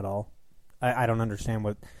down on him at all. I don't understand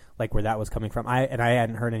where that was coming from. I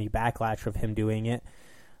hadn't heard any backlash of him doing it.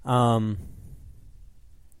 I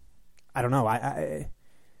don't know.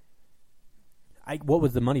 What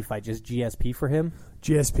was the money fight? Just GSP for him?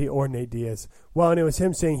 GSP or Nate Diaz. Well, and it was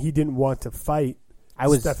him saying he didn't want to fight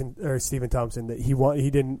Stephen Thompson. That he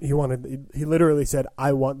literally said,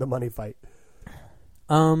 "I want the money fight."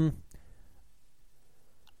 I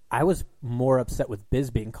was more upset with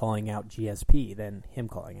Bisping calling out GSP than him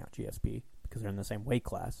calling out GSP because they're in the same weight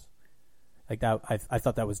class. Like that, I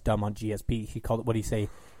thought that was dumb on GSP. He called it. What did he say?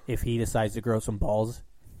 If he decides to grow some balls,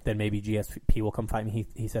 then maybe GSP will come fight me.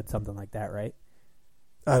 He said something like that, right?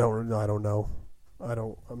 I don't know.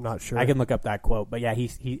 I'm not sure. I can look up that quote, but yeah,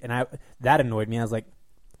 that annoyed me. I was like,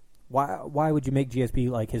 why would you make GSP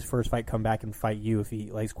like his first fight come back and fight you if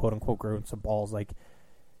he likes quote unquote growing some balls? Like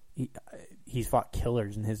he's fought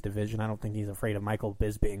killers in his division. I don't think he's afraid of Michael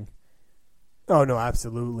Bisping. Oh no,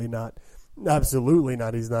 absolutely not. Absolutely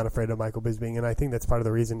not. He's not afraid of Michael Bisping, and I think that's part of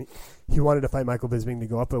the reason he wanted to fight Michael Bisping to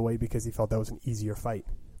go up a weight, because he felt that was an easier fight.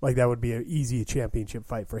 Like that would be an easy championship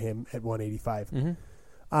fight for him at 185.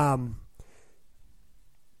 Mm-hmm.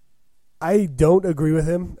 I don't agree with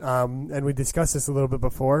him, and we discussed this a little bit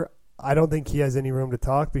before. I don't think he has any room to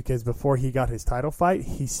talk, because before he got his title fight,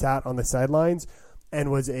 he sat on the sidelines and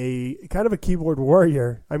was a kind of a keyboard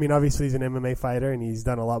warrior. I mean, obviously he's an MMA fighter, and he's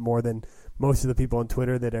done a lot more than most of the people on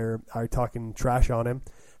Twitter that are talking trash on him.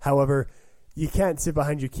 However, you can't sit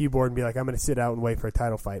behind your keyboard and be like, I'm going to sit out and wait for a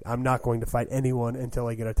title fight. I'm not going to fight anyone until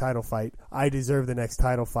I get a title fight. I deserve the next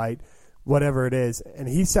title fight, whatever it is. And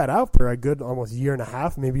he sat out for a good almost year and a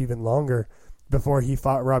half, maybe even longer, before he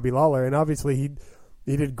fought Robbie Lawler. And obviously he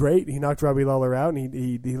did great. He knocked Robbie Lawler out, and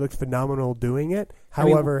he looked phenomenal doing it.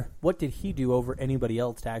 However, what did he do over anybody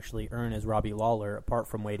else to actually earn as Robbie Lawler, apart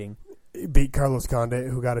from waiting? He beat Carlos Condit,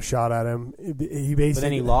 who got a shot at him. But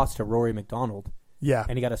then he lost to Rory McDonald. Yeah.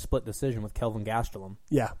 And he got a split decision with Kelvin Gastelum.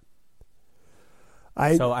 Yeah.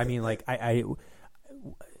 I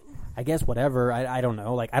guess whatever. I don't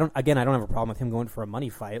know. Like I don't have a problem with him going for a money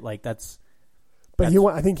fight. Like that's. But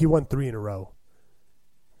I think he won 3 in a row.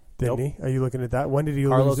 Didn't he? Are you looking at that? When did he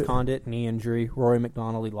lose? Carlos Condit, knee injury. Rory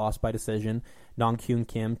McDonald, he lost by decision. Dong Kyun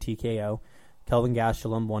Kim, TKO. Kelvin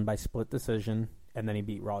Gastelum won by split decision, and then he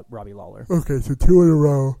beat Robbie Lawler. Okay, so 2 in a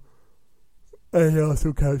row. And he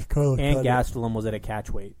also catch Carlos And Condit. Gastelum was at a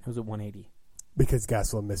catch weight. It was at 180. Because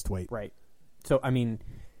Gastelum missed weight. Right. So, I mean...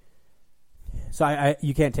 So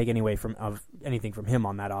you can't take anything from him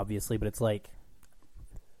on that, obviously, but it's like,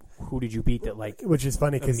 who did you beat that which is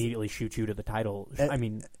funny because immediately shoots you to the title? I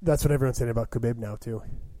mean, that's what everyone's saying about Khabib now too.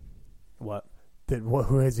 What?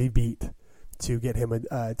 Who has he beat to get him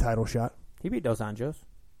a title shot? He beat Dos Anjos.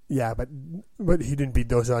 Yeah, but he didn't beat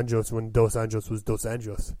Dos Anjos when Dos Anjos was Dos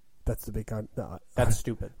Anjos. That's the big that's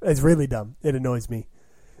stupid. It's really dumb. It annoys me.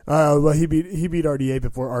 Well, he beat RDA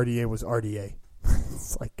before RDA was RDA.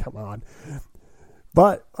 It's like, come on.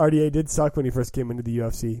 But RDA did suck when he first came into the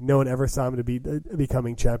UFC. No one ever saw him to be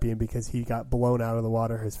becoming champion because he got blown out of the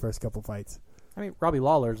water his first couple fights. I mean, Robbie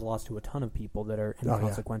Lawler's lost to a ton of people that are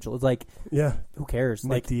inconsequential. It's like, who cares?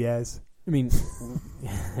 Nick Diaz. I mean,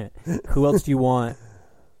 who else do you want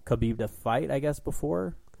Khabib to fight, I guess,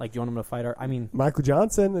 before? Like, do you want him to fight? I mean, Michael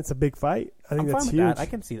Johnson, it's a big fight. I think that's fine huge. with that. I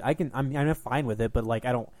can see that. I'm fine with it, but like,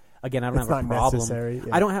 I don't have a problem. Necessary,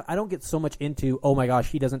 yeah. I don't get so much into, oh my gosh,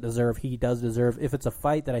 he does deserve. If it's a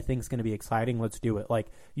fight that I think is going to be exciting, let's do it. Like,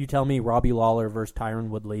 you tell me Robbie Lawler versus Tyron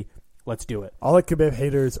Woodley, let's do it. All the Khabib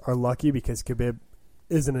haters are lucky because Khabib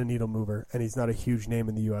isn't a needle mover and he's not a huge name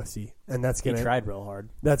in the UFC, and he tried real hard.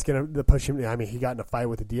 That's gonna push him. I mean, he got in a fight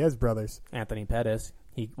with the Diaz brothers. Anthony Pettis.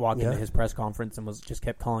 He walked into his press conference and just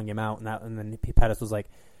kept calling him out, and then Pettis was like,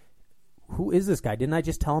 "Who is this guy? Didn't I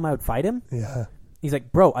just tell him I would fight him?" Yeah. He's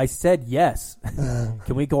like, "Bro, I said yes.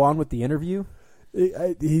 Can we go on with the interview?"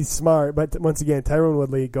 He's smart, but once again, Tyron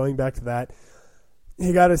Woodley. Going back to that,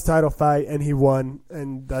 he got his title fight and he won,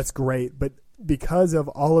 and that's great. But because of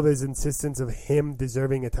all of his insistence of him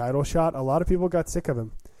deserving a title shot, a lot of people got sick of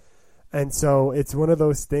him, and so it's one of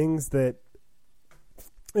those things that.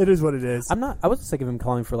 It is what it is. I wasn't sick of him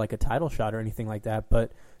calling for like a title shot or anything like that,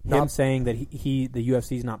 but him saying that the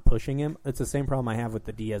UFC's not pushing him, it's the same problem I have with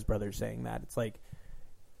the Diaz brothers saying that. It's like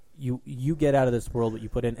you get out of this world what you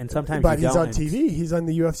put in, and sometimes but you he's don't. On TV. He's on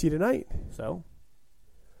the UFC tonight. So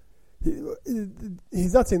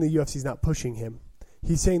he's not saying the UFC's not pushing him.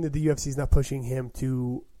 He's saying that the UFC's not pushing him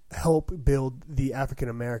to help build the African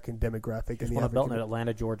American demographic. He just won a belt in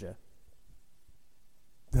Atlanta, Georgia.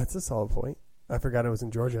 That's a solid point. I forgot it was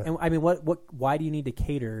in Georgia. And I mean, why do you need to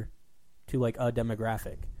cater to like a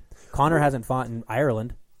demographic? Conor hasn't fought in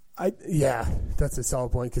Ireland. That's a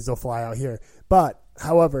solid point because they'll fly out here. But,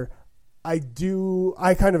 however, I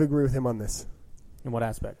kind of agree with him on this. In what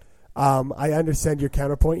aspect? I understand your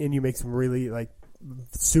counterpoint, and you make some really like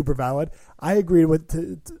super valid. I agree with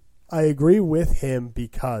him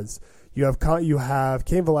because. You have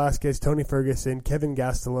Cain Velasquez, Tony Ferguson, Kevin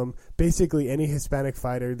Gastelum, basically any Hispanic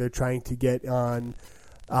fighter they're trying to get on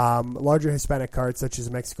larger Hispanic cards such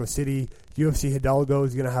as Mexico City. UFC Hidalgo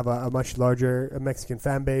is going to have a much larger Mexican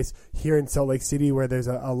fan base. Here in Salt Lake City, where there's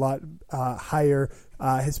a lot higher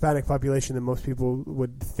Hispanic population than most people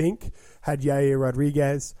would think, had Yair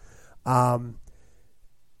Rodriguez.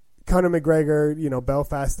 Conor McGregor,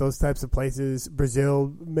 Belfast, those types of places.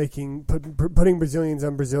 Brazil putting Brazilians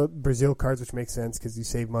on Brazil cards, which makes sense because you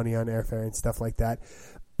save money on airfare and stuff like that.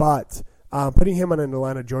 But putting him on an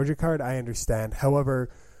Atlanta, Georgia card, I understand.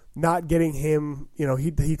 However, not getting him,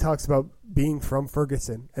 he talks about being from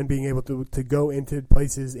Ferguson and being able to go into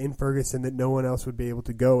places in Ferguson that no one else would be able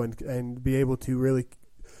to go and be able to really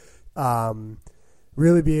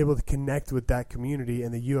be able to connect with that community,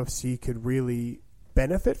 and the UFC could really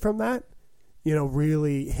benefit from that,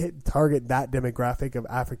 really target that demographic of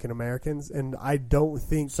African Americans. And I don't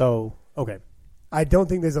think I don't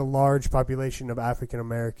think there's a large population of African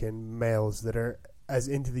American males that are as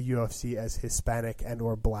into the UFC as Hispanic and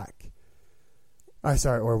or black.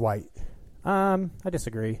 Or white. I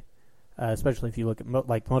disagree, especially if you look at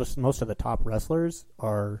most of the top wrestlers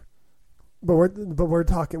are. But we're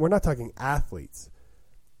not talking athletes.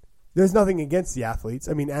 There's nothing against the athletes.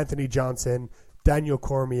 I mean, Anthony Johnson, Daniel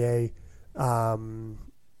Cormier, Tyron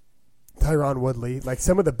Woodley, like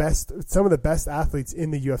some of the best athletes in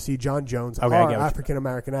the UFC. John Jones are African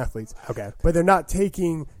American athletes. Okay, but they're not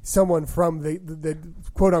taking someone from the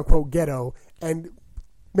quote unquote ghetto and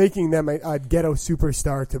making them a ghetto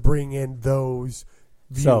superstar to bring in those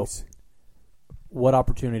views. So, what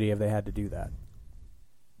opportunity have they had to do that?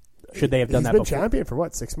 Should they have done that before? He's been champion for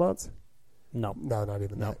what, 6 months? No, not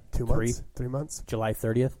even that. 2 months, 3 months. July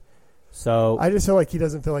 30th. So I just feel like he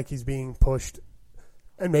doesn't feel like he's being pushed,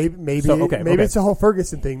 and maybe it's the whole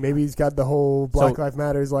Ferguson thing. Maybe he's got the whole Black Lives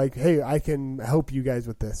Matters. Like, hey, I can help you guys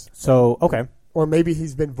with this. So okay, or maybe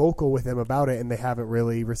he's been vocal with them about it, and they haven't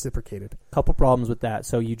really reciprocated. Couple problems with that.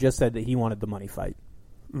 So you just said that he wanted the money fight.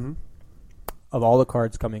 Mm-hmm. Of all the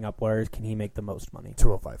cards coming up, where can he make the most money?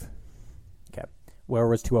 205. Okay. Where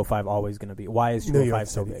was 205 always going to be? Why is 205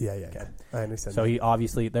 so big? Yeah. Okay. I understand. So he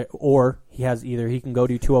obviously, he can go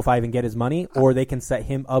to 205 and get his money, or they can set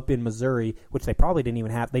him up in Missouri, which they probably didn't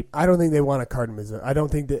even have. I don't think they want a card in Missouri. I don't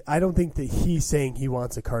think that he's saying he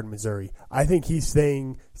wants a card in Missouri. I think he's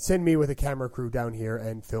saying, send me with a camera crew down here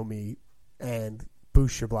and film me and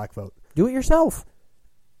boost your black vote. Do it yourself.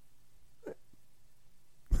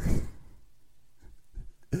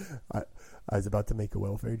 I was about to make a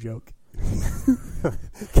welfare joke.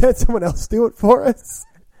 Can't someone else do it for us?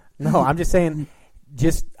 No, I'm just saying,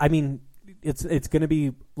 it's going to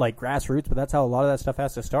be like grassroots, but that's how a lot of that stuff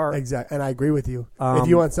has to start. Exactly, and I agree with you. If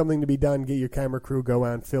you want something to be done, get your camera crew, go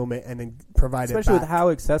out and film it, and then provide it back. Especially with how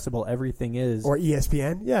accessible everything is. Or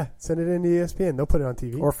ESPN, yeah, send it into ESPN. They'll put it on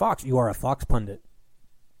TV. Or Fox. You are a Fox pundit.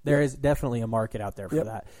 There is definitely a market out there for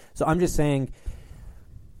that. So I'm just saying,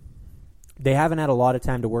 they haven't had a lot of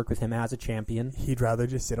time to work with him as a champion. He'd rather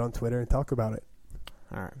just sit on Twitter and talk about it.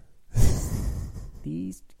 All right.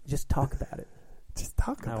 Just talk about it. Just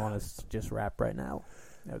talk about it. I want to just rap right now.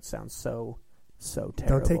 That would sound so terrible.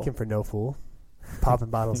 Don't take him for no fool. Popping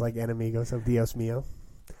bottles like enemigos of Dios mío.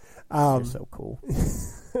 You're so cool.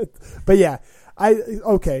 But yeah,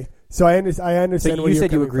 okay. So I understand. So where you you're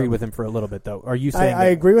said you coming agreed from. with him for a little bit, though. Are you saying I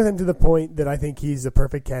agree with him to the point that I think he's the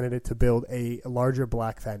perfect candidate to build a larger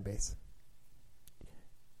black fan base.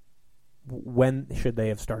 When should they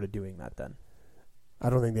have started doing that then? I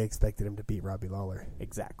don't think they expected him to beat Robbie Lawler.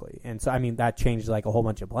 Exactly. And so, I mean, that changed like a whole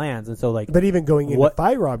bunch of plans. And so, like, but even going in to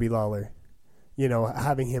fight Robbie Lawler, you know,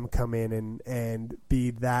 having him come in and be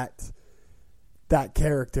that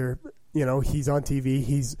character, you know, he's on TV.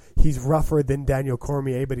 He's rougher than Daniel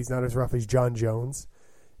Cormier, but he's not as rough as John Jones.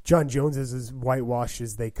 John Jones is as whitewashed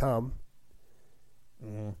as they come.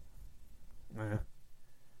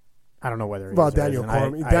 I don't know whether. Daniel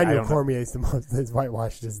Cormier is the most as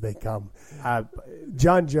whitewashed as they come.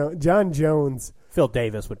 John Jones. Phil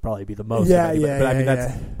Davis would probably be the most. Yeah. But I mean,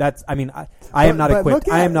 that's. I mean, I am not equipped.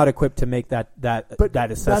 I am not equipped to make that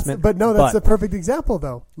assessment. That's the perfect example,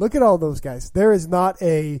 though. Look at all those guys. There is not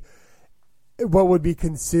what would be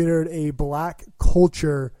considered a black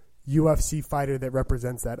culture UFC fighter that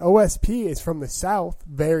represents that. OSP is from the South.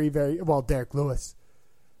 Very, very well. Derek Lewis.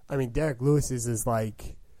 I mean, Derek Lewis is as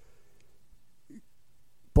like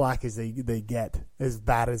black as they get, as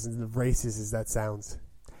bad as racist as that sounds.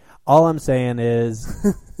 All I'm saying is,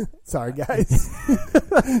 sorry guys,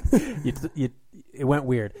 it went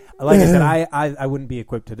weird. Like I said, I wouldn't be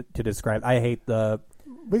equipped to describe. I hate the.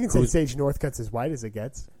 We can say Sage Northcutt's as white as it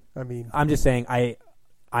gets. I mean, I'm just saying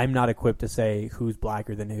I'm not equipped to say who's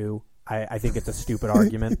blacker than who. I think it's a stupid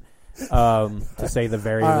argument to say the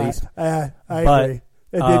very least. I agree.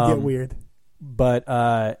 It did get weird,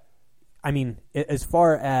 but. I mean, as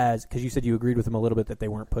far as, because you said you agreed with him a little bit that they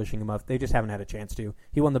weren't pushing him up, they just haven't had a chance to.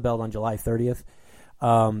 He won the belt on July 30th.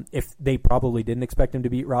 If they probably didn't expect him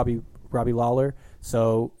to beat Robbie Lawler,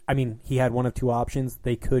 so I mean, he had one of two options.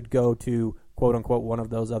 They could go to quote unquote one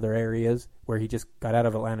of those other areas where he just got out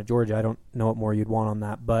of Atlanta, Georgia. I don't know what more you'd want on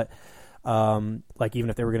that, but like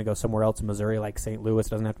even if they were going to go somewhere else in Missouri, like St. Louis,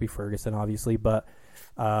 doesn't have to be Ferguson, obviously, but.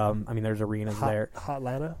 I mean, there's arenas there.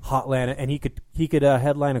 Hotlanta, and he could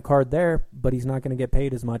headline a card there, but he's not going to get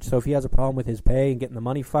paid as much. So if he has a problem with his pay and getting the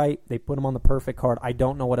money fight, they put him on the perfect card. I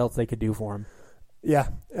don't know what else they could do for him. Yeah.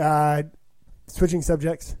 Switching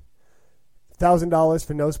subjects. $1,000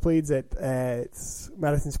 for nosebleeds at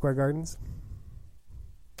Madison Square Gardens.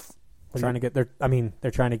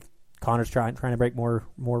 Connor's trying to break more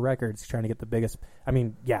records. He's trying to get the biggest. I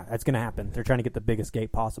mean, yeah, that's going to happen. They're trying to get the biggest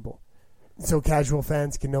gate possible. So casual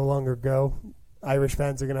fans can no longer go. Irish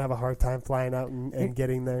fans are going to have a hard time flying out and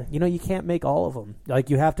getting there. You know, you can't make all of them. Like,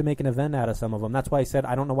 you have to make an event out of some of them. That's why I said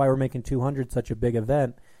I don't know why we're making 200 such a big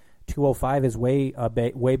event. 205 is way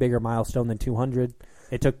bigger milestone than 200.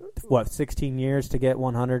 It took, 16 years to get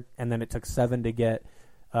 100, and then it took 7 to get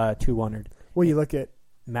 200. Well, you look at...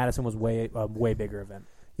 Madison was a way bigger event.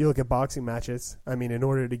 You look at boxing matches. I mean, in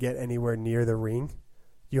order to get anywhere near the ring,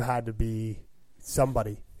 you had to be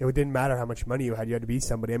somebody. It didn't matter how much money you had to be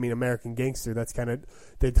somebody. I mean, American Gangster, that's kind of,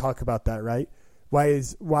 they talk about that, right? Why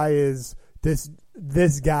is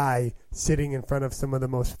this guy sitting in front of some of the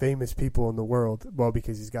most famous people in the world? Well,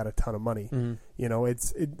 because he's got a ton of money. Mm-hmm. You know, it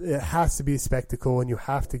has to be a spectacle, and you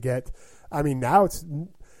have to get, I mean, now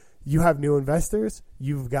you have new investors,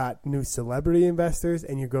 you've got new celebrity investors,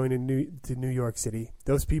 and you're going to New York City.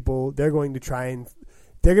 Those people, they're going to try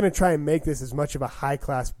and make this as much of a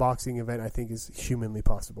high-class boxing event, I think, as humanly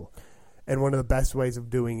possible. And one of the best ways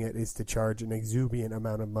of doing it is to charge an exorbitant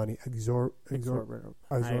amount of money. Exorbitant?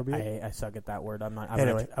 I suck at that word.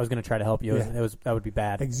 Anyway. I was going to try to help you. Yeah. That would be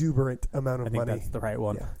bad. Exuberant amount of money. I think that's the right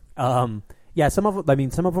one. Yeah. Some of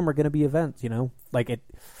them are going to be events, you know? Like,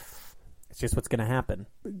 it's just what's going to happen.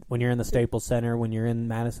 When you're in the Staples Center, when you're in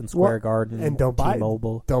Madison Square Garden, and don't buy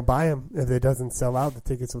them. If it doesn't sell out, the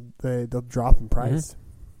tickets they'll drop in price.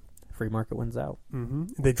 Mm-hmm. Free market wins out. Mm-hmm.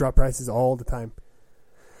 They drop prices all the time.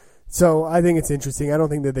 So I think it's interesting. I don't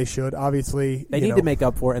think that they should. Obviously, they need to make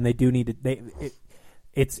up for it, and they do need to.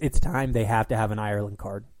 It's time they have to have an Ireland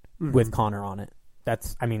card with Connor on it.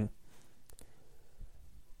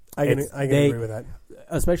 I I can agree with that.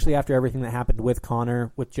 Especially after everything that happened with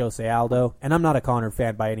Conor, with Jose Aldo. And I'm not a Conor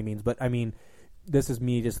fan by any means, but I mean, this is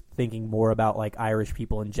me just thinking more about like Irish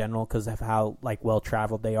people in general because of how like well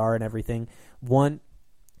traveled they are and everything. One,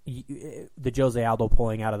 the Jose Aldo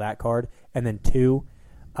pulling out of that card, and then two,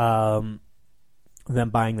 them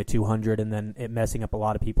buying the 200 and then it messing up a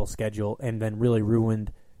lot of people's schedule and then really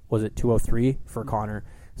ruined, was it 203 for Conor?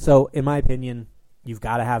 So in my opinion, you've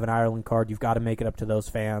got to have an Ireland card. You've got to make it up to those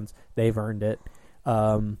fans. They've earned it.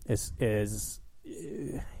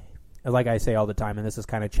 Like I say all the time, and this is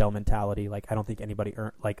kind of chill mentality. Like I don't think anybody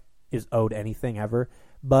is owed anything ever,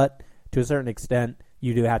 but to a certain extent,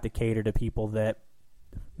 you do have to cater to people that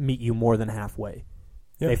meet you more than halfway.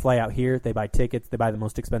 Yeah. They fly out here, they buy tickets, they buy the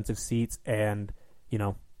most expensive seats, and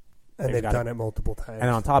they've done it multiple times. And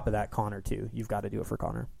on top of that, Conor too. You've got to do it for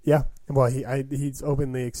Conor. Yeah, well, he's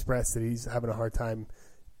openly expressed that he's having a hard time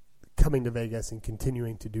coming to Vegas and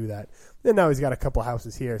continuing to do that. And now he's got a couple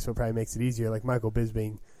houses here, so it probably makes it easier. Like Michael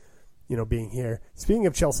Bisping, being here. Speaking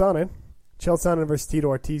of Chael Sonnen versus Tito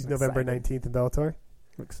Ortiz, November 19th in Bellator.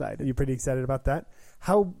 I'm excited. Are you pretty excited about that?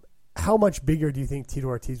 How much bigger do you think Tito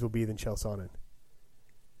Ortiz will be than Chael Sonnen?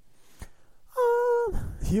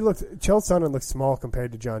 Chael Sonnen looks small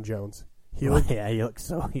compared to John Jones. He looks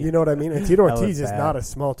so. You know what I mean? And Tito Ortiz is not a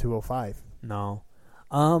small 205. No.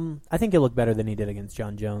 I think he'll look better than he did against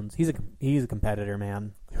John Jones. He's a competitor,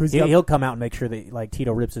 man. He'll come out and make sure that like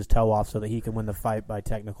Tito rips his toe off so that he can win the fight by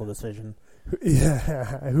technical decision.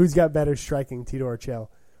 Yeah, who's got better striking, Tito or Chael?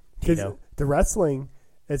 Because the wrestling,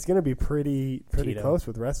 it's going to be pretty close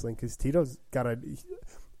with wrestling because Tito's got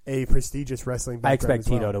a prestigious wrestling background. I expect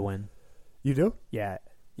Tito to win. You do? Yeah.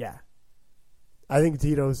 I think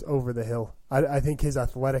Tito's over the hill. I think his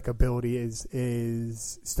athletic ability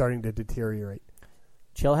is starting to deteriorate.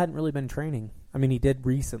 Chael hadn't really been training. I mean, he did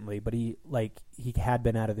recently, but he had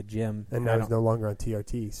been out of the gym. And now he's no longer on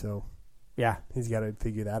TRT, so yeah, he's got to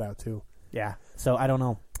figure that out too. Yeah, so I don't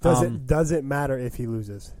know. Does it matter if he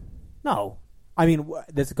loses? No. I mean,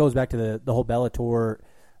 this goes back to the whole Bellator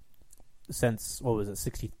since, what was it,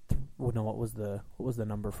 60? No, what was the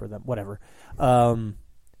number for them? Whatever. I'm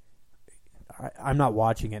not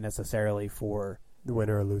watching it necessarily for the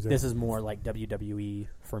winner or loser. This is more like WWE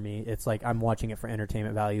for me. It's like I'm watching it for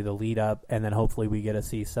entertainment value, the lead up, and then hopefully we get to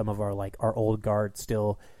see some of our old guard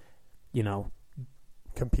still,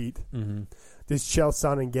 compete. Mm-hmm. Does Chael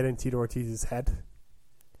Sonnen get in Tito Ortiz's head?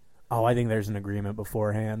 Oh, I think there's an agreement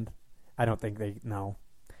beforehand. I don't think no.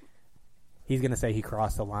 He's going to say he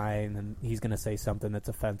crossed the line, and he's going to say something that's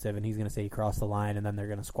offensive, and he's going to say he crossed the line, and then they're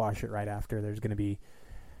going to squash it right after. There's going to be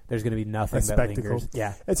nothing that lingers.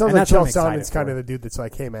 Yeah. It sounds like Chael Sonnen's kind of the dude that's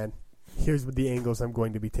like, hey, man, here's the angles I'm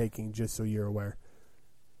going to be taking just so you're aware.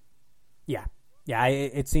 Yeah. Yeah,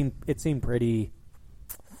 it seemed pretty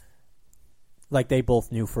like they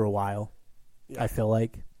both knew for a while, I feel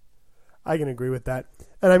like. I can agree with that.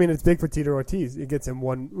 And, I mean, it's big for Tito Ortiz. It gets him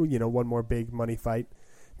one more big money fight.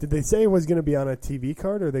 Did they say it was going to be on a TV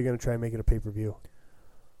card, or are they going to try and make it a pay-per-view?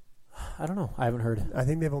 I don't know. I haven't heard. I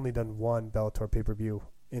think they've only done one Bellator pay-per-view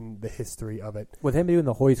in the history of it. With him doing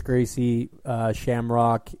the Hoist Gracie,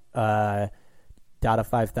 Shamrock, Data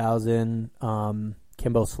 5000,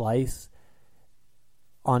 Kimbo Slice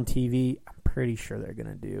on TV, I'm pretty sure they're going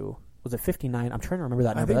to do... Was it 59? I'm trying to remember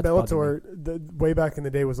that number. I think Bellator, way back in the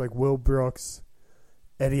day, was like Will Brooks,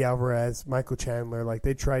 Eddie Alvarez, Michael Chandler. Like,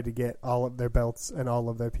 they tried to get all of their belts and all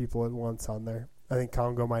of their people at once on there. I think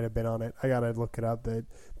Congo might have been on it. I got to look it up.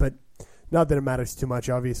 But not that it matters too much.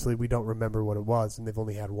 Obviously, we don't remember what it was, and they've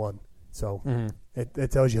only had one. So it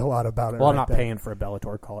tells you a lot about it. Well, I'm not paying for a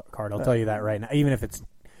Bellator card. I'll tell you that right now. Even if it's...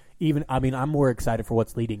 I mean, I'm more excited for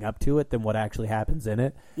what's leading up to it than what actually happens in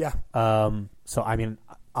it. Yeah. So, I mean,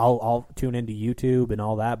 I'll tune into YouTube and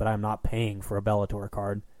all that, but I'm not paying for a Bellator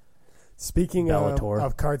card. Speaking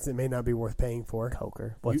of cards that may not be worth paying for.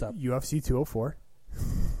 Coker. What's up? UFC 204.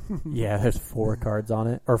 Yeah, there's 4 cards on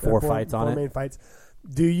it, or 4 fights on it. 4 main fights.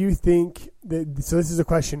 Do you think that... So this is a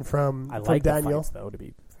question from Daniel. The fights, though, to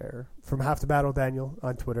be fair. From Half the Battle Daniel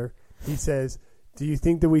on Twitter. He says... Do you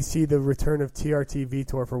think that we see the return of TRT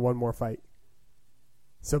Vitor for one more fight?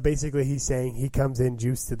 So basically he's saying he comes in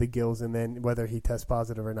juiced to the gills, and then whether he tests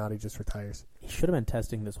positive or not, he just retires. He should have been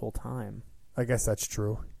testing this whole time. I guess that's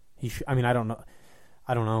true. I mean, I don't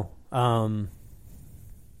know.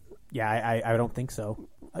 Yeah, I don't think so.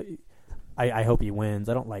 I hope he wins.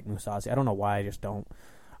 I don't like Mousasi. I don't know why. I just don't.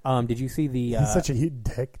 Did you see the... He's such a huge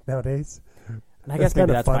dick nowadays. And I guess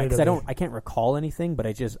maybe that's fine, because I can't recall anything, but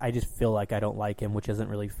I just feel like I don't like him, which isn't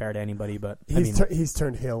really fair to anybody. But he's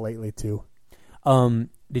turned heel lately too.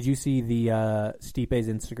 Did you see the Stipe's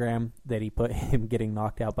Instagram that he put him getting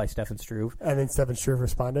knocked out by Stefan Struve? And then Stefan Struve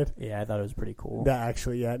responded. Yeah, I thought it was pretty cool. That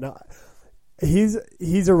actually, yeah, no, he's a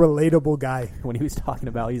relatable guy. When he was talking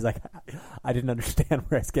about, he's like, I didn't understand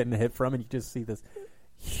where I was getting the hit from, and you just see this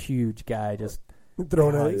huge guy just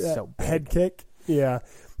throwing a head kick. Yeah,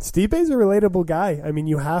 Stipe's a relatable guy. I mean,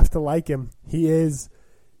 you have to like him. He is.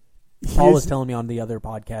 Paul was telling me on the other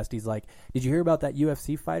podcast, he's like, did you hear about that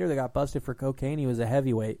UFC fighter that got busted for cocaine? He was a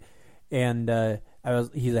heavyweight, and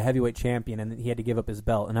he's a heavyweight champion, and he had to give up his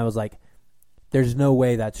belt. And I was like, there's no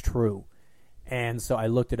way that's true. And so I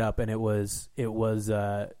looked it up, and it was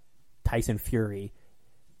Tyson Fury.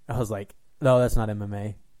 I was like, no, that's not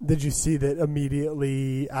MMA. Did you see that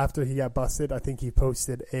immediately after he got busted? I think he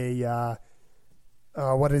posted a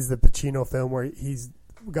what is the Pacino film where he's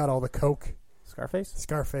got all the coke?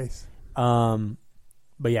 Scarface.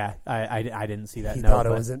 But yeah, I didn't see that. He thought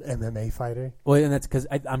it was an MMA fighter. Well, and that's because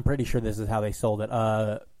I'm pretty sure this is how they sold it.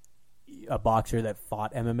 A boxer that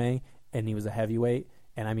fought MMA, and he was a heavyweight.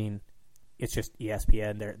 And I mean, it's just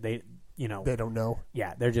ESPN. They don't know.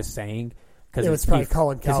 Yeah, they're just saying because it was probably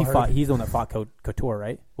Colin Cowherd. He's the one that fought Couture,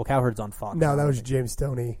 right? Well, Cowherd's on Fox. No, that was James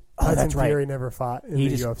Stoney. Oh, that's right. Fury never fought in the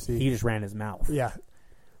UFC. He just ran his mouth. Yeah.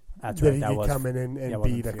 That's right. He could come in and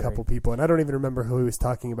beat a couple people. And I don't even remember who he was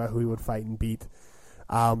talking about, who he would fight and beat.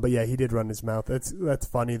 But yeah, he did run his mouth. That's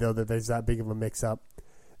funny, though, that there's that big of a mix-up.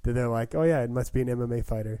 That they're like, oh, yeah, it must be an MMA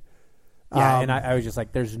fighter. Yeah, and I was just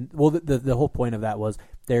like, the whole point of that was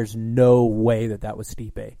there's no way that was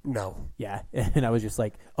Stipe. No. Yeah, and I was just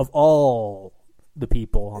like, of all the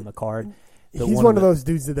people on the card. He's one of those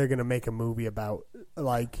dudes that they're going to make a movie about,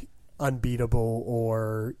 like Unbeatable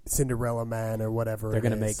or Cinderella Man or whatever. They're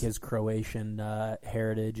going to make his Croatian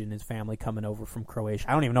heritage and his family coming over from Croatia.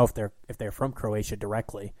 I don't even know if they're from Croatia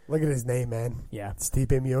directly. Look at his name, man. Yeah, Stipe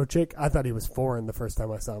Miocic. I thought he was foreign the first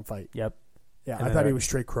time I saw him fight. Yep. Yeah, I thought he was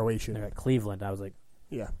straight Croatian. They're at Cleveland. I was like,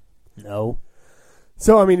 yeah, no.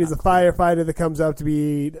 So I mean, he's a firefighter that comes out to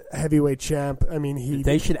be heavyweight champ. I mean,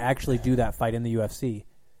 they should actually do that fight in the UFC.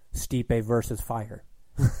 Stipe versus Fire.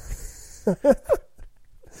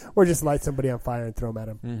 Or just light somebody on fire and throw them at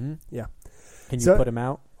him. Mm-hmm. Yeah. Can you put him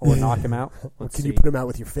out or knock him out? Or can you put him out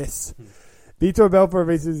with your fists? Vitor Belfort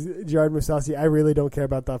versus Gerard Mousasi. I really don't care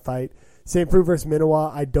about that fight. St. Preux versus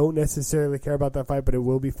Minowa. I don't necessarily care about that fight, but it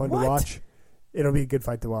will be fun to watch. It'll be a good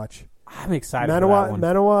fight to watch. I'm excited for that one.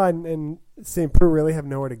 Manoa and St. Preux really have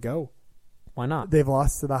nowhere to go. Why not? They've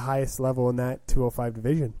lost to the highest level in that 205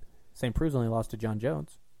 division. St. Preux's only lost to John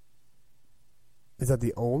Jones. Is that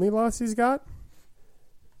the only loss he's got?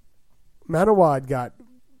 Manawad got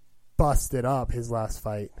busted up his last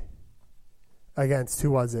fight against,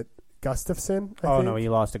 who was it? Gustafsson? I think? No, he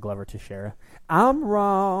lost to Glover Teixeira. I'm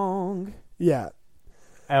wrong. Yeah.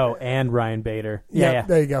 Oh, and Ryan Bader. Yeah.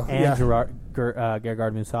 There you go. And Gerard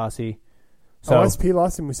Mousasi. So OSP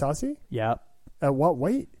lost to Mousasi? Yeah. At what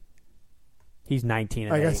weight? He's 19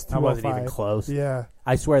 and I guess 8. I wasn't even close. Yeah.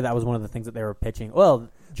 I swear that was one of the things that they were pitching. Well,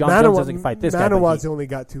 John Jones doesn't fight this guy. Manawad's only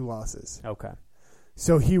got 2 losses. Okay.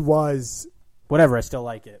 So he was... Whatever, I still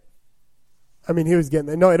like it. I mean, he was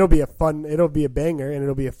getting... No, it'll be a banger, and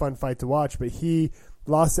it'll be a fun fight to watch, but he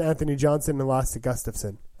lost to Anthony Johnson and lost to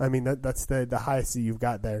Gustafsson. I mean, that's the highest that you've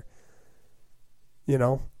got there. You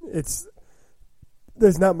know,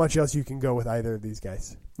 there's not much else you can go with either of these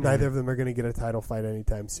guys. Mm-hmm. Neither of them are going to get a title fight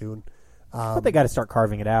anytime soon. But they got to start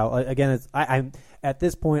carving it out. Again, I'm at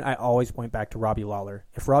this point, I always point back to Robbie Lawler.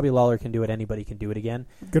 If Robbie Lawler can do it, anybody can do it again.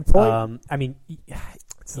 Good point. I mean,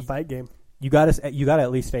 it's a fight game. You got to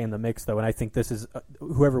at least stay in the mix, though. And I think this is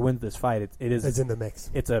whoever wins this fight. It's in the mix.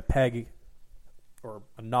 It's a peg or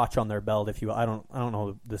a notch on their belt, if you will. I don't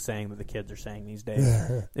know the saying that the kids are saying these days.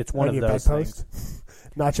 It's one of those things.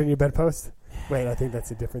 Notch on your bedpost. Wait, I think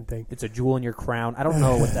that's a different thing. It's a jewel in your crown. I don't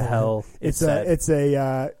know what the hell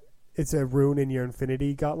it's a rune in your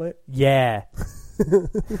infinity gauntlet. Yeah.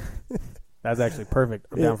 That's actually perfect.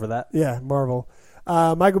 I'm down for that. Yeah, Marvel.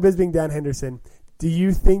 Michael Bisping, Dan Henderson. Do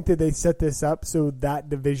you think that they set this up so that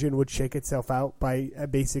division would shake itself out by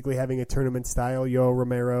basically having a tournament style? Yoel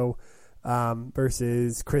Romero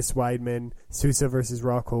versus Chris Weidman, Sousa versus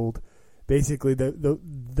Rockhold. Basically,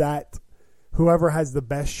 that whoever has the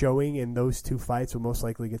best showing in those 2 fights will most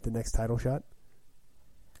likely get the next title shot.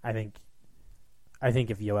 I think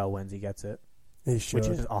if Yoel wins, he gets it. He should. Which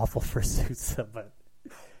is awful for Sousa, but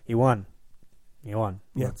he won.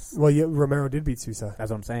 Yeah. Romero did beat Sousa. That's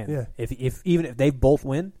what I'm saying. Yeah. Even if they both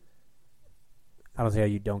win, I don't see how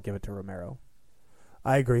you don't give it to Romero.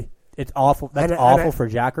 I agree. It's awful. That's awful for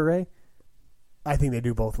Jacare. I think they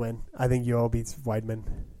do both win. I think Yoel beats Weidman.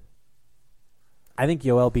 I think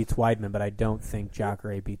Yoel beats Weidman, but I don't think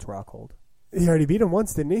Jacare beats Rockhold. He already beat him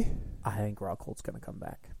once, didn't he? I think Rockhold's going to come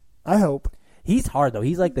back. I hope. He's hard, though.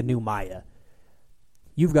 He's like the new Maya.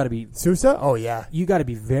 You've got to be... Sousa? Oh, yeah. You got to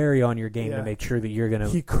be very on your game to make sure that you're going to...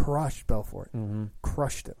 He crushed Belfort. Mm-hmm.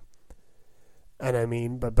 Crushed him. And I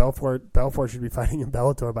mean, but Belfort should be fighting in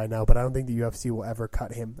Bellator by now, but I don't think the UFC will ever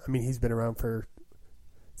cut him. I mean, he's been around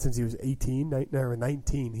since he was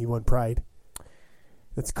 19. He won Pride.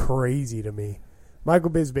 That's crazy to me. Michael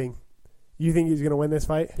Bisping, you think he's going to win this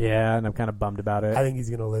fight? Yeah, and I'm kind of bummed about it. I think he's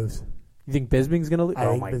going to lose. You think Bisping's going to lose?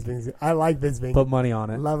 I like Bisping. Put money on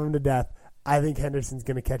it. Love him to death. I think Henderson's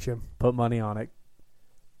going to catch him. Put money on it.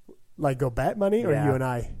 Like go bet money, or you and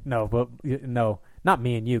I? No, not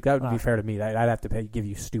me and you. That would be fair to me. I'd have to give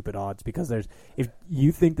you stupid odds because if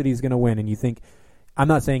you think that he's going to win and you think, I'm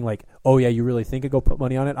not saying like, oh yeah, you really think it, go put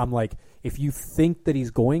money on it. I'm like, if you think that he's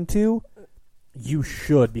going to, you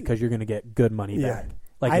should, because you're going to get good money back.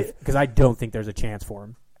 Like, because I don't think there's a chance for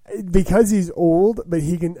him. Because he's old, but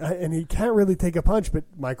he can, and he can't really take a punch. But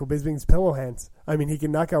Michael Bisping's pillow hands. I mean, he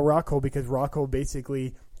can knock out Rockhold because Rockhold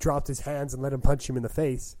basically dropped his hands and let him punch him in the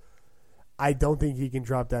face. I don't think he can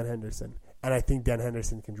drop Dan Henderson, and I think Dan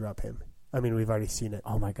Henderson can drop him. I mean, we've already seen it.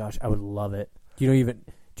 Oh my gosh, I would love it. Do you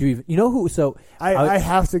know who? So I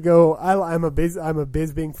have to go. I'm a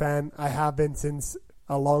Bisping fan. I have been since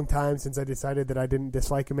a long time, since I decided that I didn't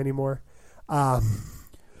dislike him anymore.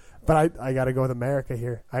 But I got to go with America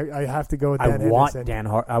here. I have to go with Dan Henderson.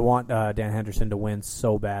 I want Dan Henderson to win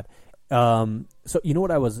so bad. So you know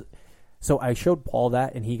what So I showed Paul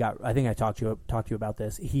that, and he got. I think I talked to you about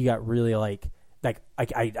this. He got really like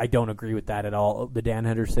I don't agree with that at all. The Dan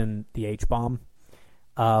Henderson, the H-bomb.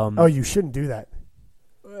 You shouldn't do that.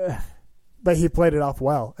 But he played it off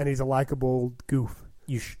well, and he's a likable goof.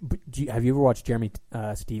 Have you ever watched Jeremy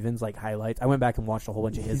Stevens like highlights? I went back and watched a whole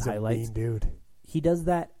bunch of his highlights. He's a mean dude. He does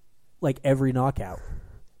that like every knockout.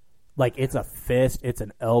 Like it's a fist, it's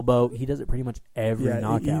an elbow. He does it pretty much every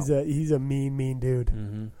knockout. He's a mean dude.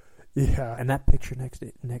 Mm-hmm. Yeah. And that picture next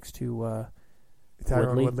to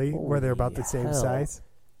Tyron Woodley, where they're about the same size.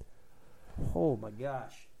 Oh my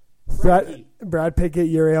gosh. Brad Pickett,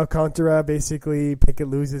 Yuri Alcantara. Basically, Pickett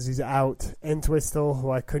loses, he's out. Entwistle,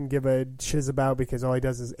 who I couldn't give a shiz about because all he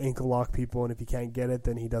does is ankle lock people, and if he can't get it,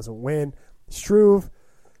 then he doesn't win. Struve,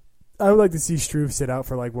 I would like to see Struve sit out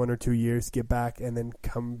for like 1 or 2 years, get back, and then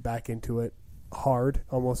come back into it hard,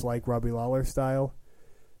 almost like Robbie Lawler style.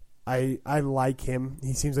 I like him.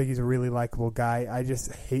 He seems like he's a really likable guy. I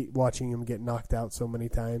just hate watching him get knocked out so many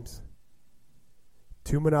times.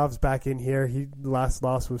 Tumanov's back in here. The last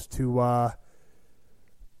loss was to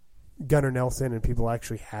Gunnar Nelson, and people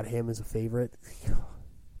actually had him as a favorite.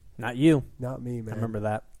 Not you. Not me, man. I remember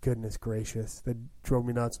that. Goodness gracious. That drove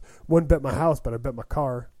me nuts. Wouldn't bet my house, but I bet my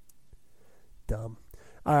car. Dumb.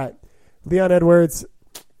 All right. Leon Edwards.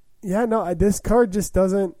 Yeah, no, this card just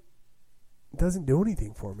doesn't do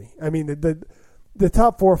anything for me. I mean, the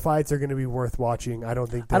top 4 fights are going to be worth watching. I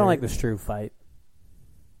don't like the Struve fight.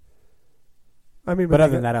 I mean, but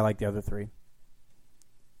other than that, I like the other 3.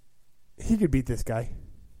 He could beat this guy.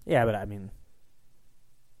 Yeah, but I mean,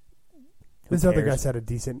 this other guy's had a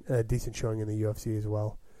decent showing in the UFC as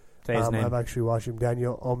well. Say his name. I've actually watched him.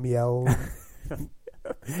 Daniel Omiel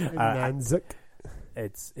Nanzuk.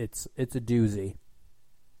 It's a doozy.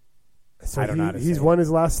 So he's won his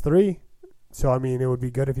last 3. So I mean, it would be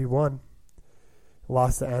good if he won.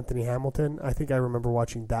 Lost to Anthony Hamilton. I think I remember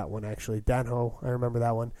watching that one, actually. Dan Ho, I remember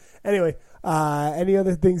that one. Anyway, any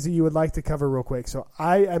other things that you would like to cover real quick? So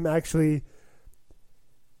I've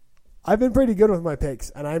been pretty good with my picks,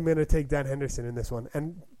 and I'm going to take Dan Henderson in this one.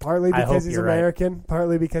 And partly because he's American, right.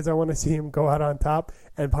 Partly because I want to see him go out on top,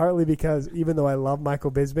 and partly because even though I love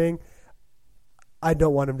Michael Bisping, I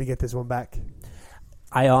don't want him to get this one back.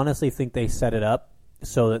 I honestly think they set it up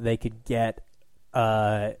so that they could get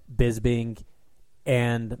Bisping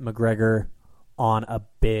and McGregor on a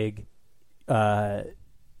big European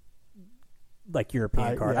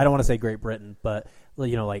card. Yeah. I don't want to say Great Britain, but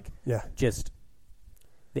just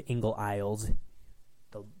the Ingle Isles,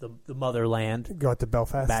 the motherland. Go out to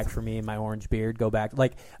Belfast. Back for me and my orange beard. Go back.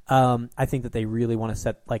 I think that they really want to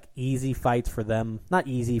set easy fights for them. Not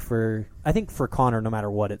easy I think for Conor, no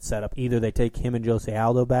matter what it's set up. Either they take him and Jose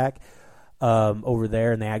Aldo back over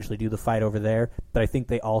there, and they actually do the fight over there. But I think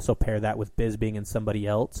they also pair that with Bisping and somebody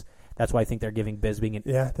else. That's why I think they're giving Bisping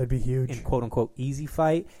that'd be huge. In quote-unquote easy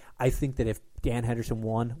fight. I think that if Dan Henderson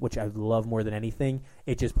won, which I love more than anything,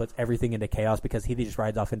 it just puts everything into chaos because he just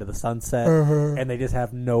rides off into the sunset, and they just have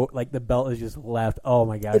the belt is just left. Oh,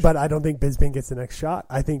 my gosh. But I don't think Bisping gets the next shot.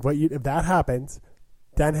 I think if that happens,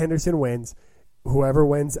 Dan Henderson wins, whoever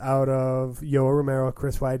wins out of Yoel Romero,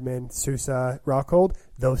 Chris Weidman, Sousa, Rockhold,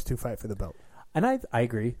 those two fight for the belt. And I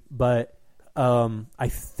agree, but I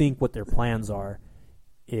think what their plans are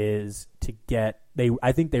is to get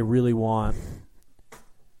I think they really want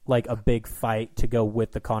like a big fight to go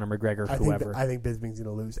with the Conor McGregor whoever. I think Bisping's going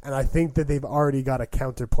to lose, and I think that they've already got a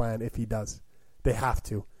counter plan if he does. They have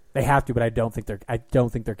to. They have to, but I don't think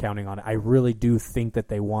they're counting on it. I really do think that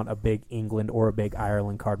they want a big England or a big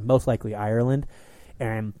Ireland card, most likely Ireland,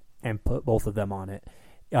 and put both of them on it.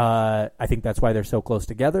 I think that's why they're so close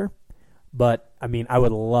together. But I mean, I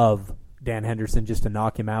would love Dan Henderson just to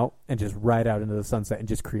knock him out and just ride out into the sunset and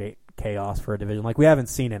just create chaos for a division like we haven't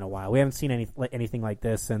seen in a while. We haven't seen anything like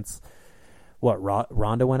this since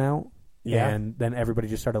Ronda went out, and then everybody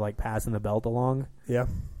just started like passing the belt along. Yeah.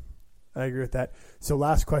 I agree with that. So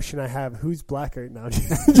last question I have, who's black right now?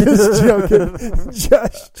 Just joking.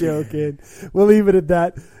 Just joking. We'll leave it at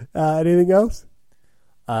that. Anything else?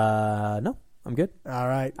 No, I'm good. All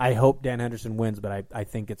right. I hope Dan Henderson wins, but I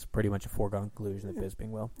think it's pretty much a foregone conclusion that Bisping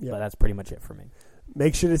will. Yep. But that's pretty much it for me.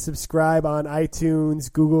 Make sure to subscribe on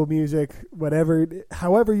iTunes, Google Music, whatever.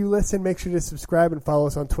 However you listen, make sure to subscribe and follow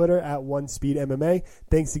us on Twitter at OneSpeedMMA.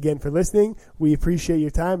 Thanks again for listening. We appreciate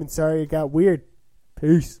your time, and sorry it got weird.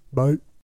 Peace. Bye.